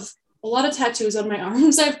have a lot of tattoos on my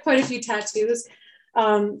arms. I have quite a few tattoos,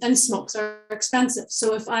 and smokes are expensive.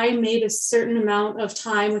 So if I made a certain amount of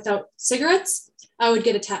time without cigarettes, I would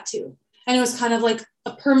get a tattoo. And it was kind of like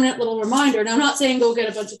a permanent little reminder. Now, I'm not saying go get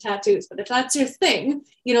a bunch of tattoos, but if that's your thing,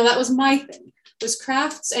 you know, that was my thing, was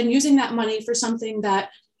crafts and using that money for something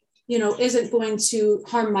that, you know, isn't going to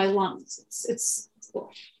harm my lungs.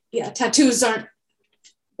 Well, yeah, tattoos aren't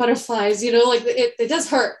butterflies, you know, like it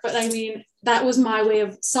does hurt. But I mean, that was my way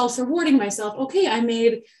of self-rewarding myself. Okay, I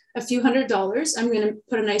made a few $100s. I'm going to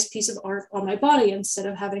put a nice piece of art on my body instead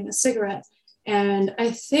of having a cigarette. And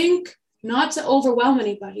I think, not to overwhelm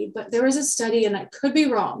anybody, but there was a study, and I could be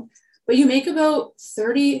wrong, but you make about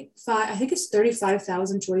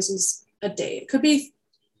 35,000 choices a day. It could be,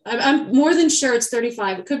 I'm more than sure it's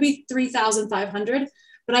 35. It could be 3,500,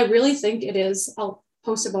 but I really think it is. I'll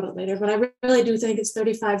post about it later, but I really do think it's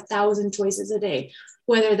 35,000 choices a day.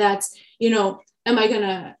 Whether that's, you know, am I going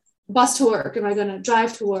to bus to work? Am I going to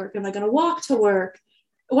drive to work? Am I going to walk to work?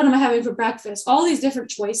 What am I having for breakfast? All these different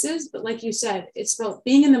choices. But like you said, it's about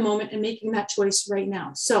being in the moment and making that choice right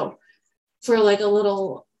now. So for like a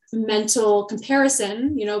little mental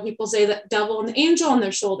comparison, you know, people say that devil and the angel on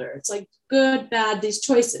their shoulder. It's like good, bad, these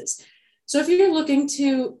choices. So if you're looking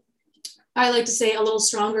to, I like to say, a little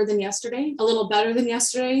stronger than yesterday, a little better than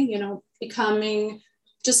yesterday, you know, becoming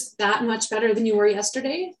just that much better than you were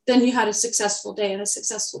yesterday, then you had a successful day and a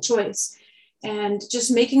successful choice. And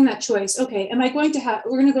just making that choice. Okay, am I going to have,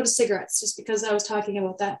 we're going to go to cigarettes just because I was talking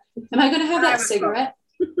about that. Am I going to have that cigarette?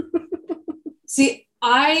 See,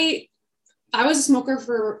 I was a smoker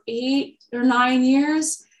for 8 or 9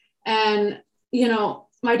 years. And, you know,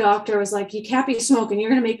 my doctor was like, you can't be smoking.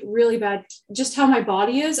 You're going to make really bad, just how my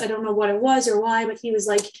body is. I don't know what it was or why, but he was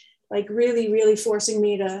like really, really forcing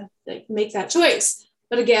me to like make that choice.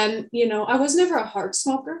 But again, you know, I was never a hard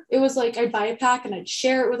smoker. It was like I'd buy a pack and I'd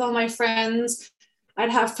share it with all my friends. I'd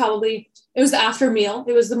have it was the after meal.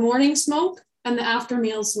 It was the morning smoke and the after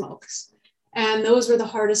meal smokes. And those were the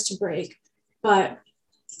hardest to break. But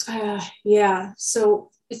yeah,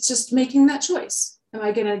 so it's just making that choice. Am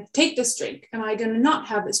I going to take this drink? Am I going to not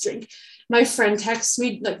have this drink? My friend texts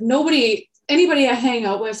me, like anybody I hang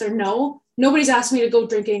out with or know, nobody's asked me to go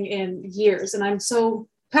drinking in years. And I'm so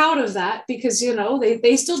proud of that because, you know,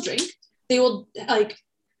 they still drink. They will, like,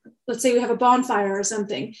 let's say we have a bonfire or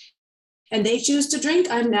something and they choose to drink.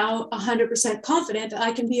 I'm now 100% confident that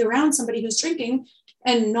I can be around somebody who's drinking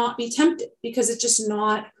and not be tempted because it's just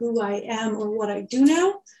not who I am or what I do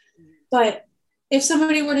now. But if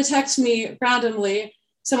somebody were to text me randomly,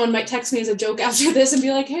 someone might text me as a joke after this and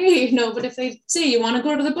be like, hey, no, but if they say you want to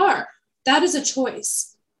go to the bar, that is a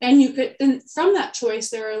choice. And from that choice,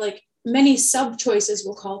 there are like many sub choices,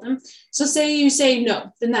 we'll call them. So say you say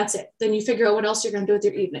no, then that's it. Then you figure out what else you're going to do with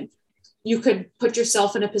your evening. You could put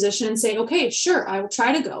yourself in a position and say, okay, sure, I will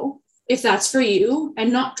try to go if that's for you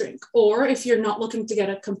and not drink. Or if you're not looking to get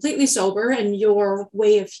a completely sober and your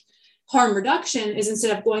way of harm reduction is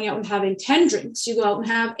instead of going out and having 10 drinks, you go out and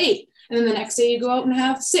have 8. And then the next day you go out and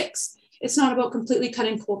have 6. It's not about completely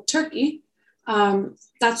cutting cold turkey.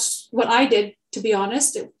 That's what I did, to be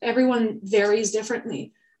honest. Everyone varies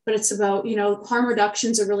differently. But it's about, you know, harm reduction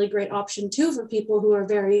is a really great option too for people who are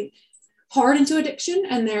very hard into addiction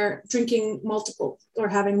and they're drinking multiple or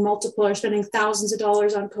having multiple or spending thousands of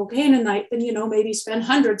dollars on cocaine a night, then, you know, maybe spend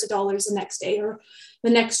hundreds of dollars the next day or the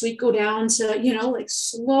next week, go down to, you know, like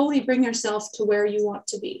slowly bring yourself to where you want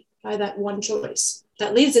to be by that one choice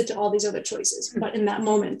that leads it to all these other choices. But in that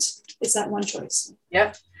moment, it's that one choice.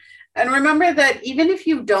 Yep. And remember that even if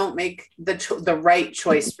you don't make the right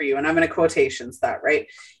choice for you, and I'm going to quotations that, right?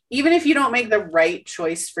 Even if you don't make the right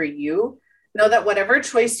choice for you, know that whatever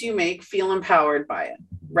choice you make, feel empowered by it,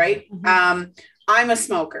 right? Mm-hmm. I'm a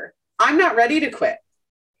smoker. I'm not ready to quit.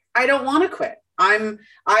 I don't want to quit.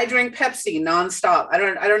 I drink Pepsi nonstop. I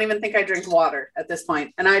don't even think I drink water at this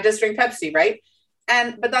point. And I just drink Pepsi, right?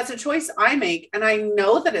 But that's a choice I make. And I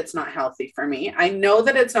know that it's not healthy for me. I know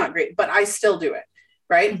that it's not great, but I still do it,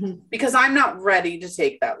 right? Mm-hmm. Because I'm not ready to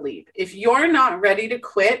take that leap. If you're not ready to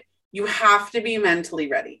quit, you have to be mentally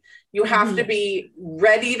ready. You have mm-hmm. to be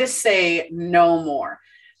ready to say no more.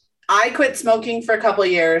 I quit smoking for a couple of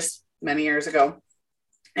years, many years ago.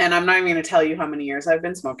 And I'm not even going to tell you how many years I've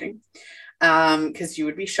been smoking because you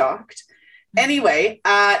would be shocked. Anyway,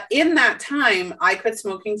 in that time, I quit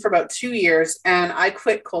smoking for about 2 years and I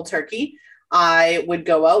quit cold turkey. I would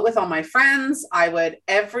go out with all my friends.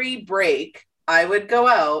 Every break, I would go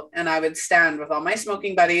out and I would stand with all my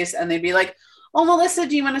smoking buddies and they'd be like, "Oh, Melissa,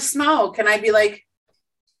 do you want to smoke?" And I'd be like,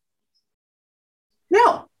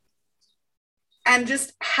 "No." And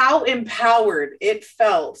just how empowered it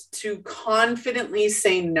felt to confidently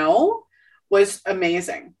say no was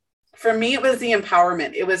amazing. For me, it was the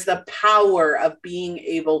empowerment. It was the power of being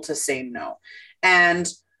able to say no.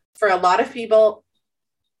 And for a lot of people,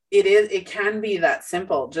 it can be that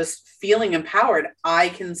simple, just feeling empowered. I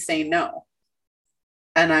can say no.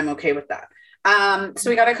 And I'm okay with that. So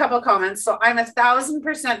we got a couple of comments. So I'm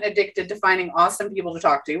 1,000% addicted to finding awesome people to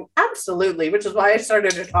talk to. Absolutely. Which is why I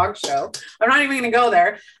started a talk show. I'm not even going to go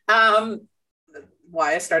there.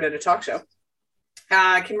 Why I started a talk show.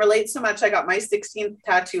 I can relate so much. I got my 16th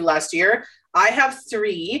tattoo last year. I have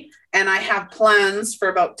 3 and I have plans for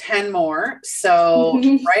about 10 more. So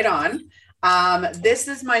right on. This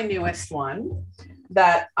is my newest one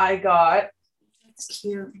that I got. That's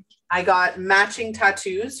cute. I got matching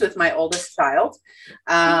tattoos with my oldest child.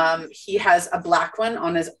 He has a black one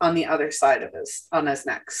on the other side of his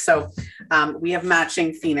neck. So we have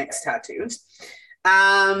matching Phoenix tattoos.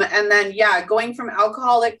 And then, going from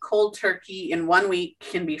alcoholic cold turkey in 1 week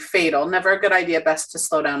can be fatal. Never a good idea. Best to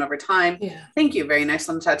slow down over time. Yeah. Thank you. Very nice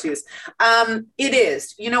on the tattoos. It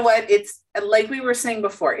is, you know what? It's like we were saying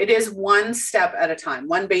before, it is one step at a time,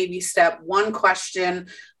 one baby step, one question,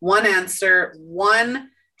 one answer,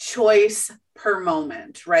 one choice per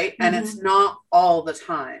moment, right? Mm-hmm. And it's not all the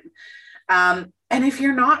time. And if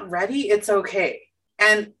you're not ready, it's okay.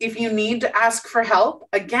 And if you need to ask for help,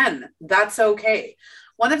 again, that's okay.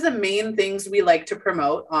 One of the main things we like to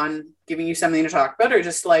promote on Giving You Something to Talk About or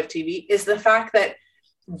just live TV is the fact that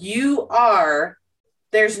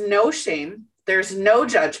there's no shame, there's no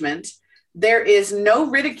judgment, there is no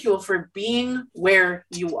ridicule for being where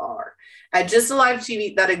you are. At Just Alive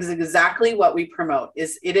TV, that is exactly what we promote.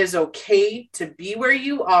 It is okay to be where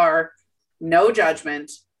you are, no judgment.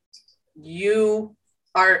 You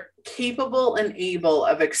are capable and able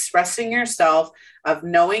of expressing yourself, of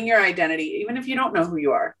knowing your identity, even if you don't know who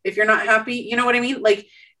you are. If you're not happy, you know what I mean? Like,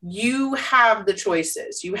 you have the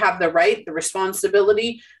choices. You have the right, the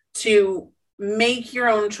responsibility to make your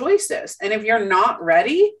own choices. And if you're not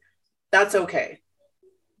ready, that's okay.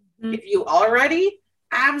 Mm-hmm. If you are ready,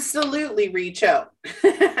 absolutely reach out.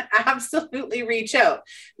 Absolutely reach out.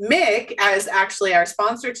 Mick is actually our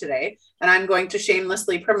sponsor today, and I'm going to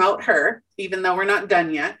shamelessly promote her, even though we're not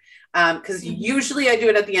done yet, because usually I do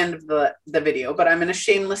it at the end of the video, but I'm going to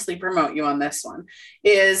shamelessly promote you on this one.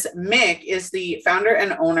 Mick is the founder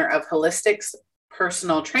and owner of Holistics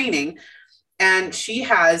Personal Training, and she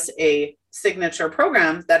has a signature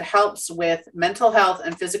program that helps with mental health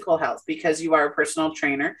and physical health because you are a personal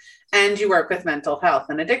trainer and you work with mental health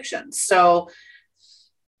and addiction. So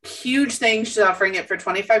huge thing. She's offering it for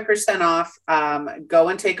 25% off. Go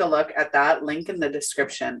and take a look at that link in the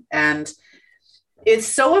description. And it's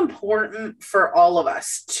so important for all of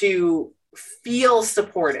us to feel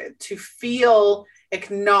supported, to feel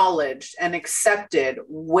acknowledged and accepted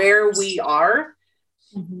where we are.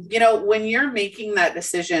 Mm-hmm. You know, when you're making that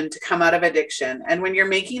decision to come out of addiction and when you're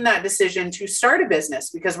making that decision to start a business,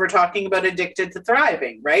 because we're talking about addicted to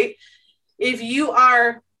thriving, right? If you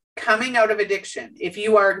are coming out of addiction, if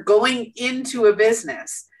you are going into a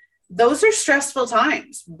business, those are stressful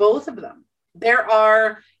times, both of them.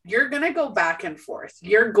 you're going to go back and forth.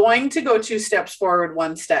 You're going to go 2 steps forward,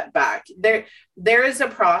 1 step back. There is a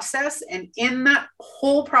process. And in that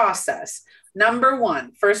whole process, number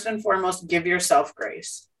 1, first and foremost, give yourself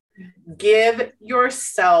grace. Give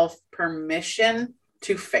yourself permission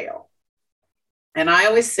to fail. And I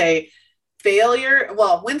always say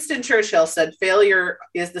Winston Churchill said, failure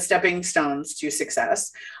is the stepping stones to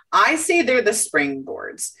success. I say they're the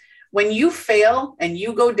springboards. When you fail and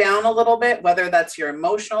you go down a little bit, whether that's your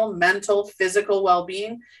emotional, mental, physical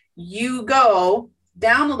well-being, you go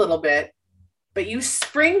down a little bit, but you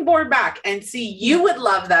springboard back. And see, you would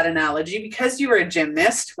love that analogy because you were a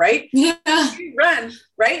gymnast, right? Yeah. You run,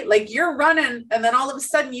 right? Like you're running and then all of a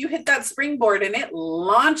sudden you hit that springboard and it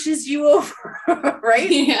launches you over, right?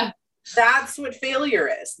 Yeah. That's what failure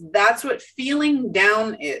is. That's what feeling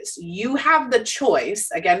down is. You have the choice,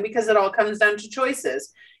 again, because it all comes down to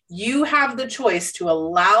choices. You have the choice to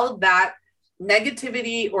allow that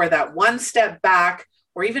negativity or that 1 step back,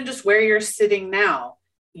 or even just where you're sitting now.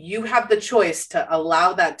 You have the choice to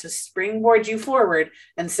allow that to springboard you forward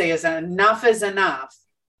and say, enough is enough.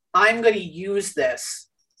 I'm going to use this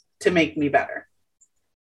to make me better.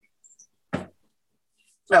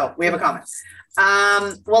 Oh, we have a comment.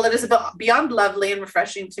 Well, it is beyond lovely and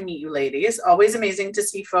refreshing to meet you ladies. Always amazing to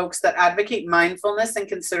see folks that advocate mindfulness and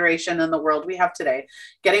consideration in the world we have today,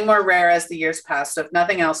 getting more rare as the years pass. So if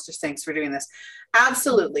nothing else, just thanks for doing this.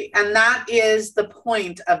 Absolutely. And that is the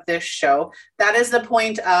point of this show. That is the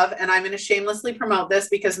point of, and I'm going to shamelessly promote this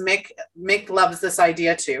because Mick loves this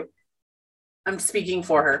idea too. I'm speaking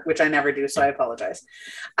for her, which I never do, so I apologize.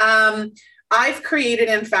 I've created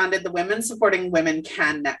and founded the Women Supporting Women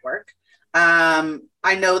Can Network.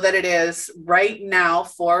 I know that it is right now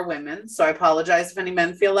for women, so I apologize if any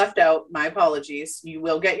men feel left out. My apologies. You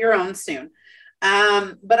will get your own soon.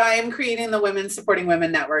 But I am creating the Women Supporting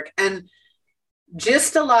Women Network, and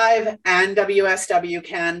Just Alive and WSW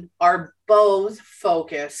Can are both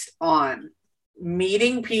focused on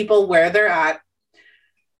meeting people where they're at,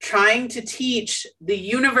 trying to teach the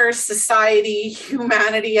universe, society,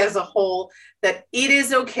 humanity as a whole, that it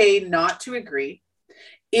is okay not to agree.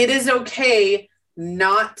 It is okay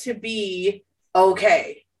not to be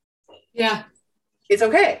okay. Yeah. It's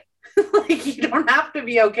okay. Like, you don't have to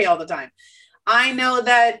be okay all the time. I know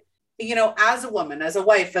that, you know, as a woman, as a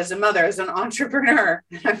wife, as a mother, as an entrepreneur,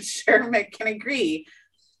 and I'm sure Mick can agree,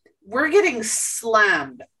 we're getting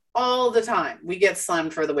slammed all the time. We get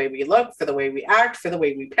slammed for the way we look, for the way we act, for the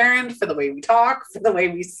way we parent, for the way we talk, for the way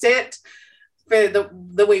we sit, for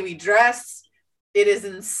the way we dress. It is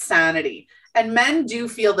insanity. And men do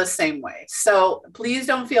feel the same way. So please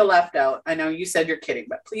don't feel left out. I know you said you're kidding,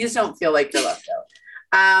 but please don't feel like you're left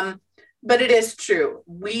out. But it is true.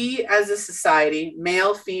 We as a society,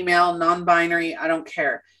 male, female, non-binary, I don't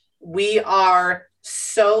care. We are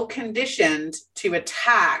so conditioned to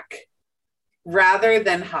attack rather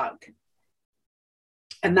than hug.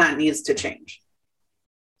 And that needs to change.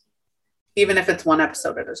 Even if it's 1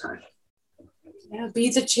 episode at a time. Yeah,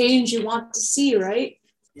 be the change you want to see, right?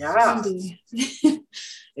 Yeah.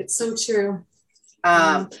 It's so true.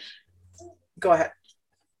 Go ahead.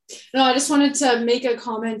 No, I just wanted to make a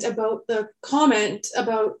comment about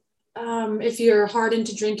if you're hard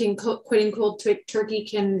into drinking, quitting cold turkey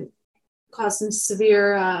can cause some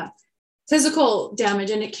severe physical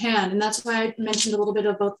damage, and it can. And that's why I mentioned a little bit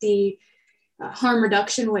about the harm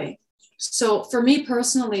reduction way. So for me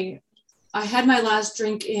personally, I had my last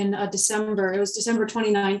drink in December. It was December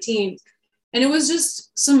 2019. And it was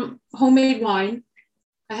just some homemade wine.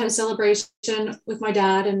 I had a celebration with my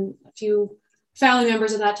dad and a few family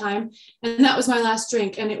members at that time. And that was my last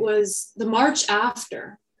drink. And it was the March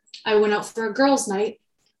after I went out for a girls' night.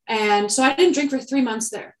 And so I didn't drink for 3 months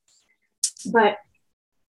there. But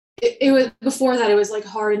it was before that, it was like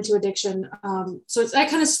hard into addiction. So I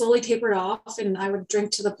kind of slowly tapered off, and I would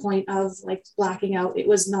drink to the point of like blacking out. It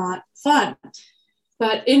was not fun.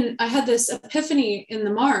 But I had this epiphany in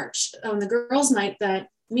the March on the girls' night that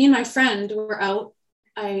me and my friend were out.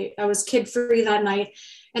 I was kid-free that night,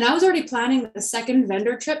 and I was already planning the second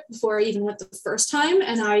vendor trip before I even went the first time.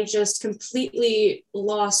 And I just completely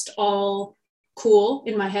lost all cool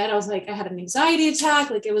in my head. I was like, I had an anxiety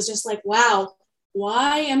attack. Like, it was just like, wow,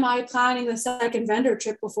 why am I planning the second vendor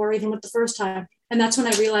trip before I even went the first time? And that's when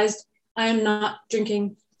I realized I am not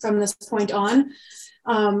drinking from this point on.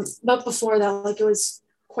 But before that, like, it was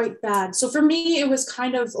quite bad. So for me, it was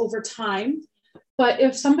kind of over time. But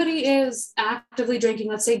if somebody is actively drinking,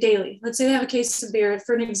 let's say daily, let's say they have a case of beer,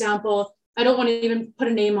 for an example, I don't want to even put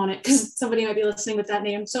a name on it because somebody might be listening with that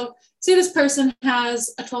name. So say this person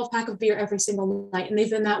has a 12-pack of beer every single night, and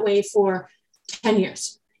they've been that way for 10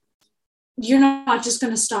 years. you're not just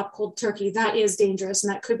going to stop cold turkey. That is dangerous,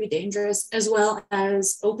 and that could be dangerous, as well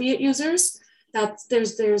as opiate users. That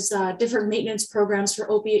there's different maintenance programs for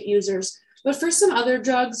opiate users. But for some other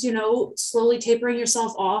drugs, slowly tapering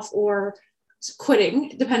yourself off or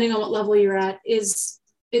quitting, depending on what level you're at, it's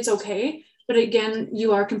okay. But again,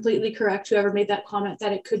 you are completely correct, whoever made that comment,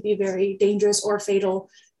 that it could be very dangerous or fatal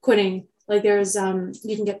quitting. Like there's,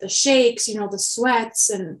 you can get the shakes, the sweats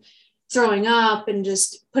and throwing up and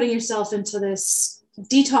just putting yourself into this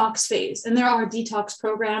detox phase. And there are detox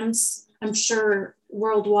programs, I'm sure,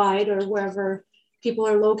 worldwide or wherever people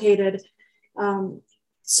are located.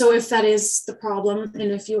 So if that is the problem,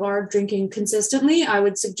 and if you are drinking consistently, I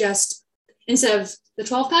would suggest, instead of the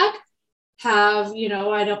 12 pack, have,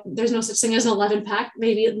 there's no such thing as an 11 pack,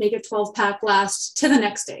 maybe make a 12 pack last to the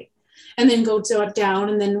next day, and then go down.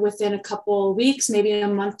 And then within a couple weeks, maybe a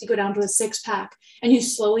month, you go down to a 6 pack, and you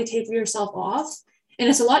slowly taper yourself off. And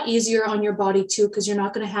it's a lot easier on your body too, because you're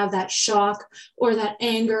not going to have that shock or that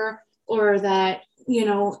anger or that,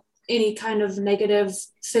 any kind of negative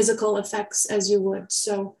physical effects as you would.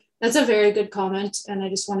 So that's a very good comment. And I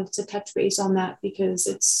just wanted to touch base on that because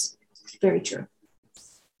it's very true.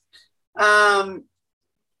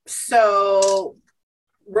 So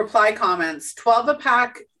reply comments, 12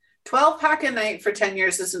 pack a night for 10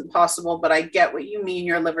 years isn't possible, but I get what you mean.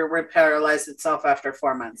 Your liver would paralyze itself after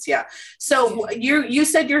 4 months. Yeah. So you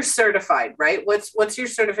said you're certified, right? What's your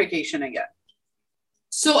certification again?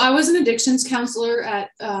 So I was an addictions counselor at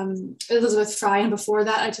Elizabeth Fry, and before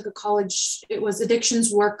that I took a college, it was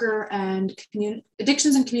addictions worker and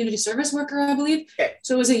addictions and community service worker, I believe. Okay.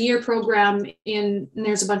 So it was a year program and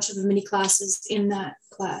there's a bunch of mini classes in that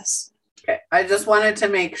class. Okay. I just wanted to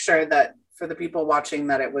make sure that for the people watching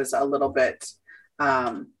that it was a little bit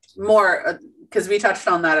more, because we touched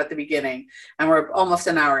on that at the beginning and we're almost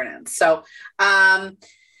an hour in. So,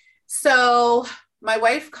 so my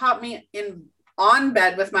wife caught me on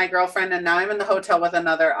bed with my girlfriend, and now I'm in the hotel with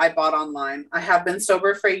another I bought online. I have been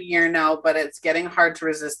sober for a year now, but it's getting hard to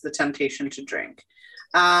resist the temptation to drink.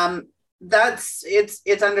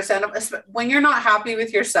 It's understandable when you're not happy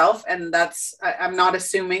with yourself, and I'm not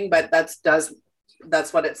assuming, but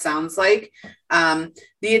that's what it sounds like. The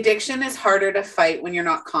addiction is harder to fight when you're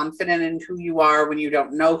not confident in who you are, when you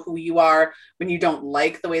don't know who you are, when you don't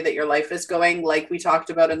like the way that your life is going. Like we talked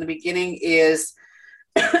about in the beginning, is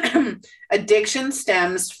addiction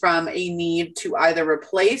stems from a need to either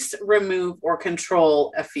replace, remove, or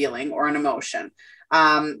control a feeling or an emotion.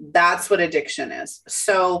 That's what addiction is.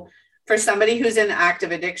 So for somebody who's in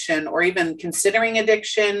active addiction, or even considering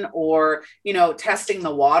addiction, or, testing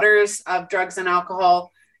the waters of drugs and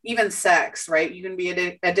alcohol, even sex, right? You can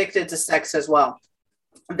be addicted to sex as well.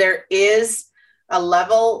 There is a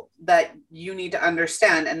level that you need to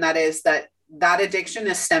understand, and that is that addiction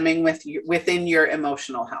is stemming within your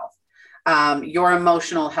emotional health. Your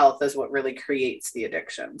emotional health is what really creates the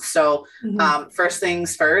addiction. So first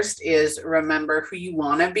things first is remember who you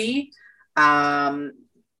want to be.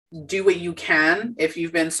 Do what you can. If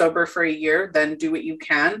you've been sober for a year, then do what you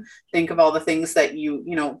can. Think of all the things that you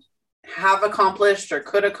have accomplished or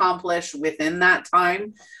could accomplish within that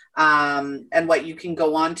time, and what you can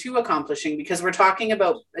go on to accomplishing, because we're talking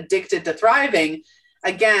about addicted to thriving.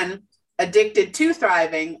 Again, addicted to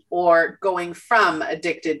thriving, or going from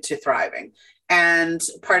addicted to thriving. And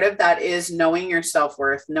part of that is knowing your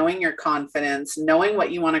self-worth, knowing your confidence, knowing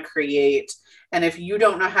what you want to create. And if you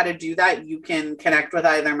don't know how to do that, you can connect with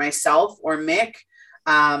either myself or Mick.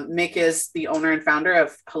 Mick is the owner and founder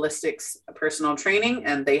of Holistics Personal Training,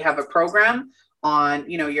 and they have a program on,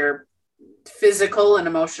 your physical and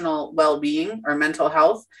emotional well-being or mental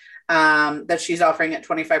health, that she's offering at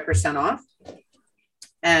 25% off.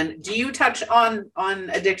 And do you touch on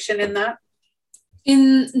addiction in that?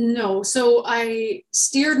 No. So I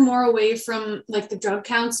steered more away from like the drug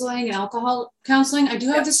counseling and alcohol counseling. I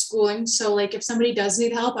do have the schooling. So like if somebody does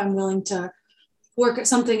need help, I'm willing to work at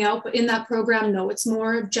something out. But in that program, no, it's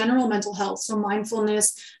more general mental health. So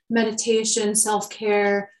mindfulness, meditation,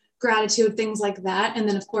 self-care, gratitude, things like that. And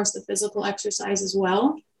then of course the physical exercise as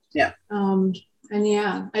well. Yeah. And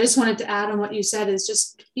yeah, I just wanted to add on what you said is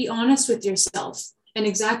just be honest with yourself. And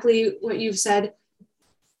exactly what you've said,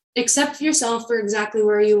 accept yourself for exactly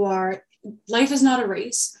where you are. Life is not a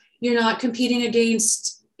race. You're not competing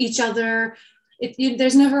against each other.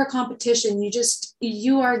 There's never a competition.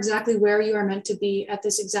 You are exactly where you are meant to be at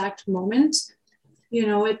this exact moment.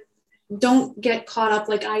 Don't get caught up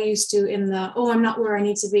like I used to in I'm not where I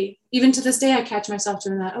need to be. Even to this day, I catch myself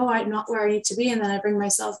doing that. I'm not where I need to be. And then I bring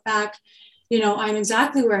myself back. I'm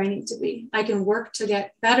exactly where I need to be. I can work to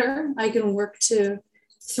get better. I can work to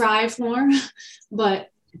thrive more, but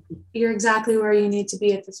you're exactly where you need to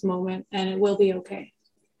be at this moment, and it will be okay.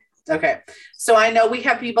 Okay. So I know we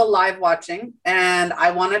have people live watching, and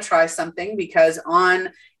I want to try something because on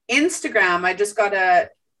Instagram, I just got a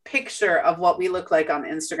picture of what we look like on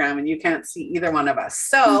Instagram, and you can't see either one of us.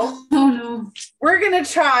 So oh no, we're going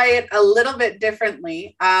to try it a little bit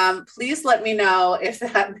differently. Please let me know if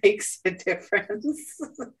that makes a difference.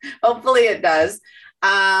 Hopefully it does.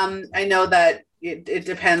 I know that it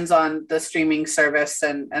depends on the streaming service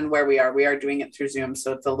and where we are. We are doing it through Zoom,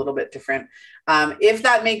 so it's a little bit different. If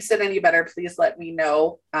that makes it any better, please let me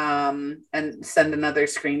know and send another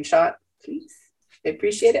screenshot, please. I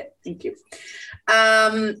appreciate it. Thank you.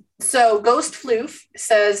 So Ghost Floof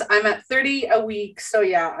says, I'm at 30 a week. So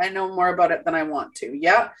yeah, I know more about it than I want to.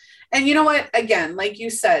 Yeah. And you know what? Again, like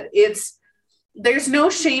you said, there's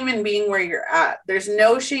no shame in being where you're at. There's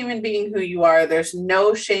no shame in being who you are. There's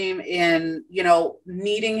no shame in,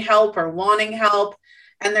 needing help or wanting help.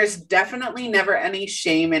 And there's definitely never any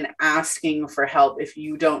shame in asking for help if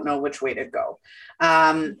you don't know which way to go.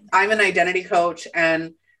 I'm an identity coach,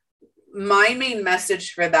 and my main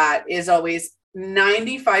message for that is always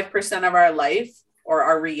 95% of our life or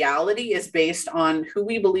our reality is based on who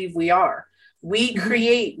we believe we are. We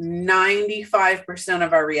create 95%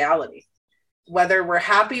 of our reality, whether we're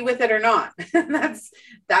happy with it or not.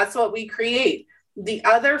 That's what we create. The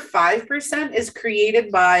other 5% is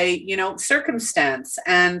created by, circumstance,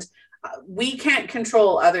 and we can't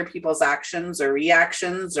control other people's actions or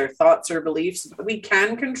reactions or thoughts or beliefs, but we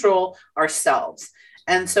can control ourselves.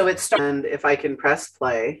 And so and if I can press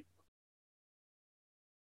play,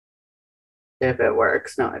 if it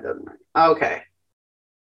works. No, it doesn't work. Okay.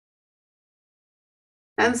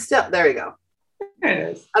 And still, there we go. There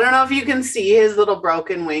it is. I don't know if you can see his little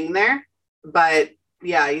broken wing there, but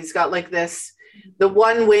yeah, he's got like this, the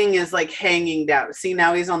one wing is like hanging down. See,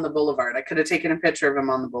 now he's on the boulevard. I could have taken a picture of him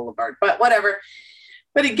on the boulevard, but whatever.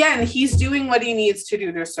 But again, he's doing what he needs to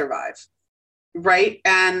do to survive. Right.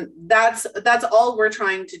 And that's all we're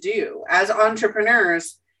trying to do as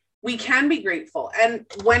entrepreneurs. We can be grateful. And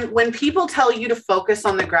when people tell you to focus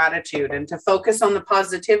on the gratitude and to focus on the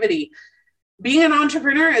positivity, being an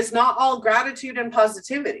entrepreneur is not all gratitude and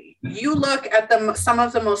positivity. You look at some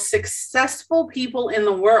of the most successful people in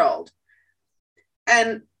the world,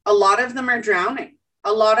 and a lot of them are drowning.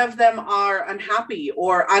 A lot of them are unhappy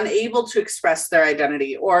or unable to express their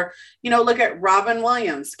identity. Or, look at Robin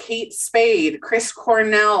Williams, Kate Spade, Chris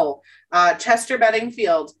Cornell, Chester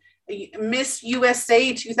Bedingfield, Miss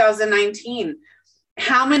USA 2019.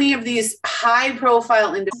 How many of these high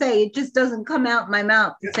profile individuals? It just doesn't come out my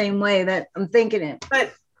mouth the same way that I'm thinking it.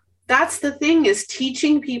 But that's the thing, is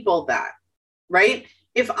teaching people that, right?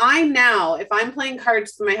 If I'm playing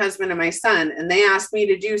cards with my husband and my son and they ask me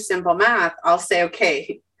to do simple math, I'll say,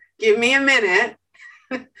 okay, give me a minute.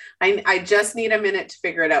 I just need a minute to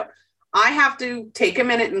figure it out. I have to take a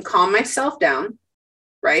minute and calm myself down,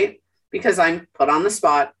 right? Because I'm put on the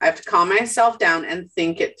spot. I have to calm myself down and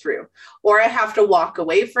think it through. Or I have to walk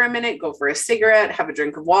away for a minute, go for a cigarette, have a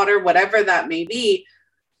drink of water, whatever that may be.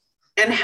 And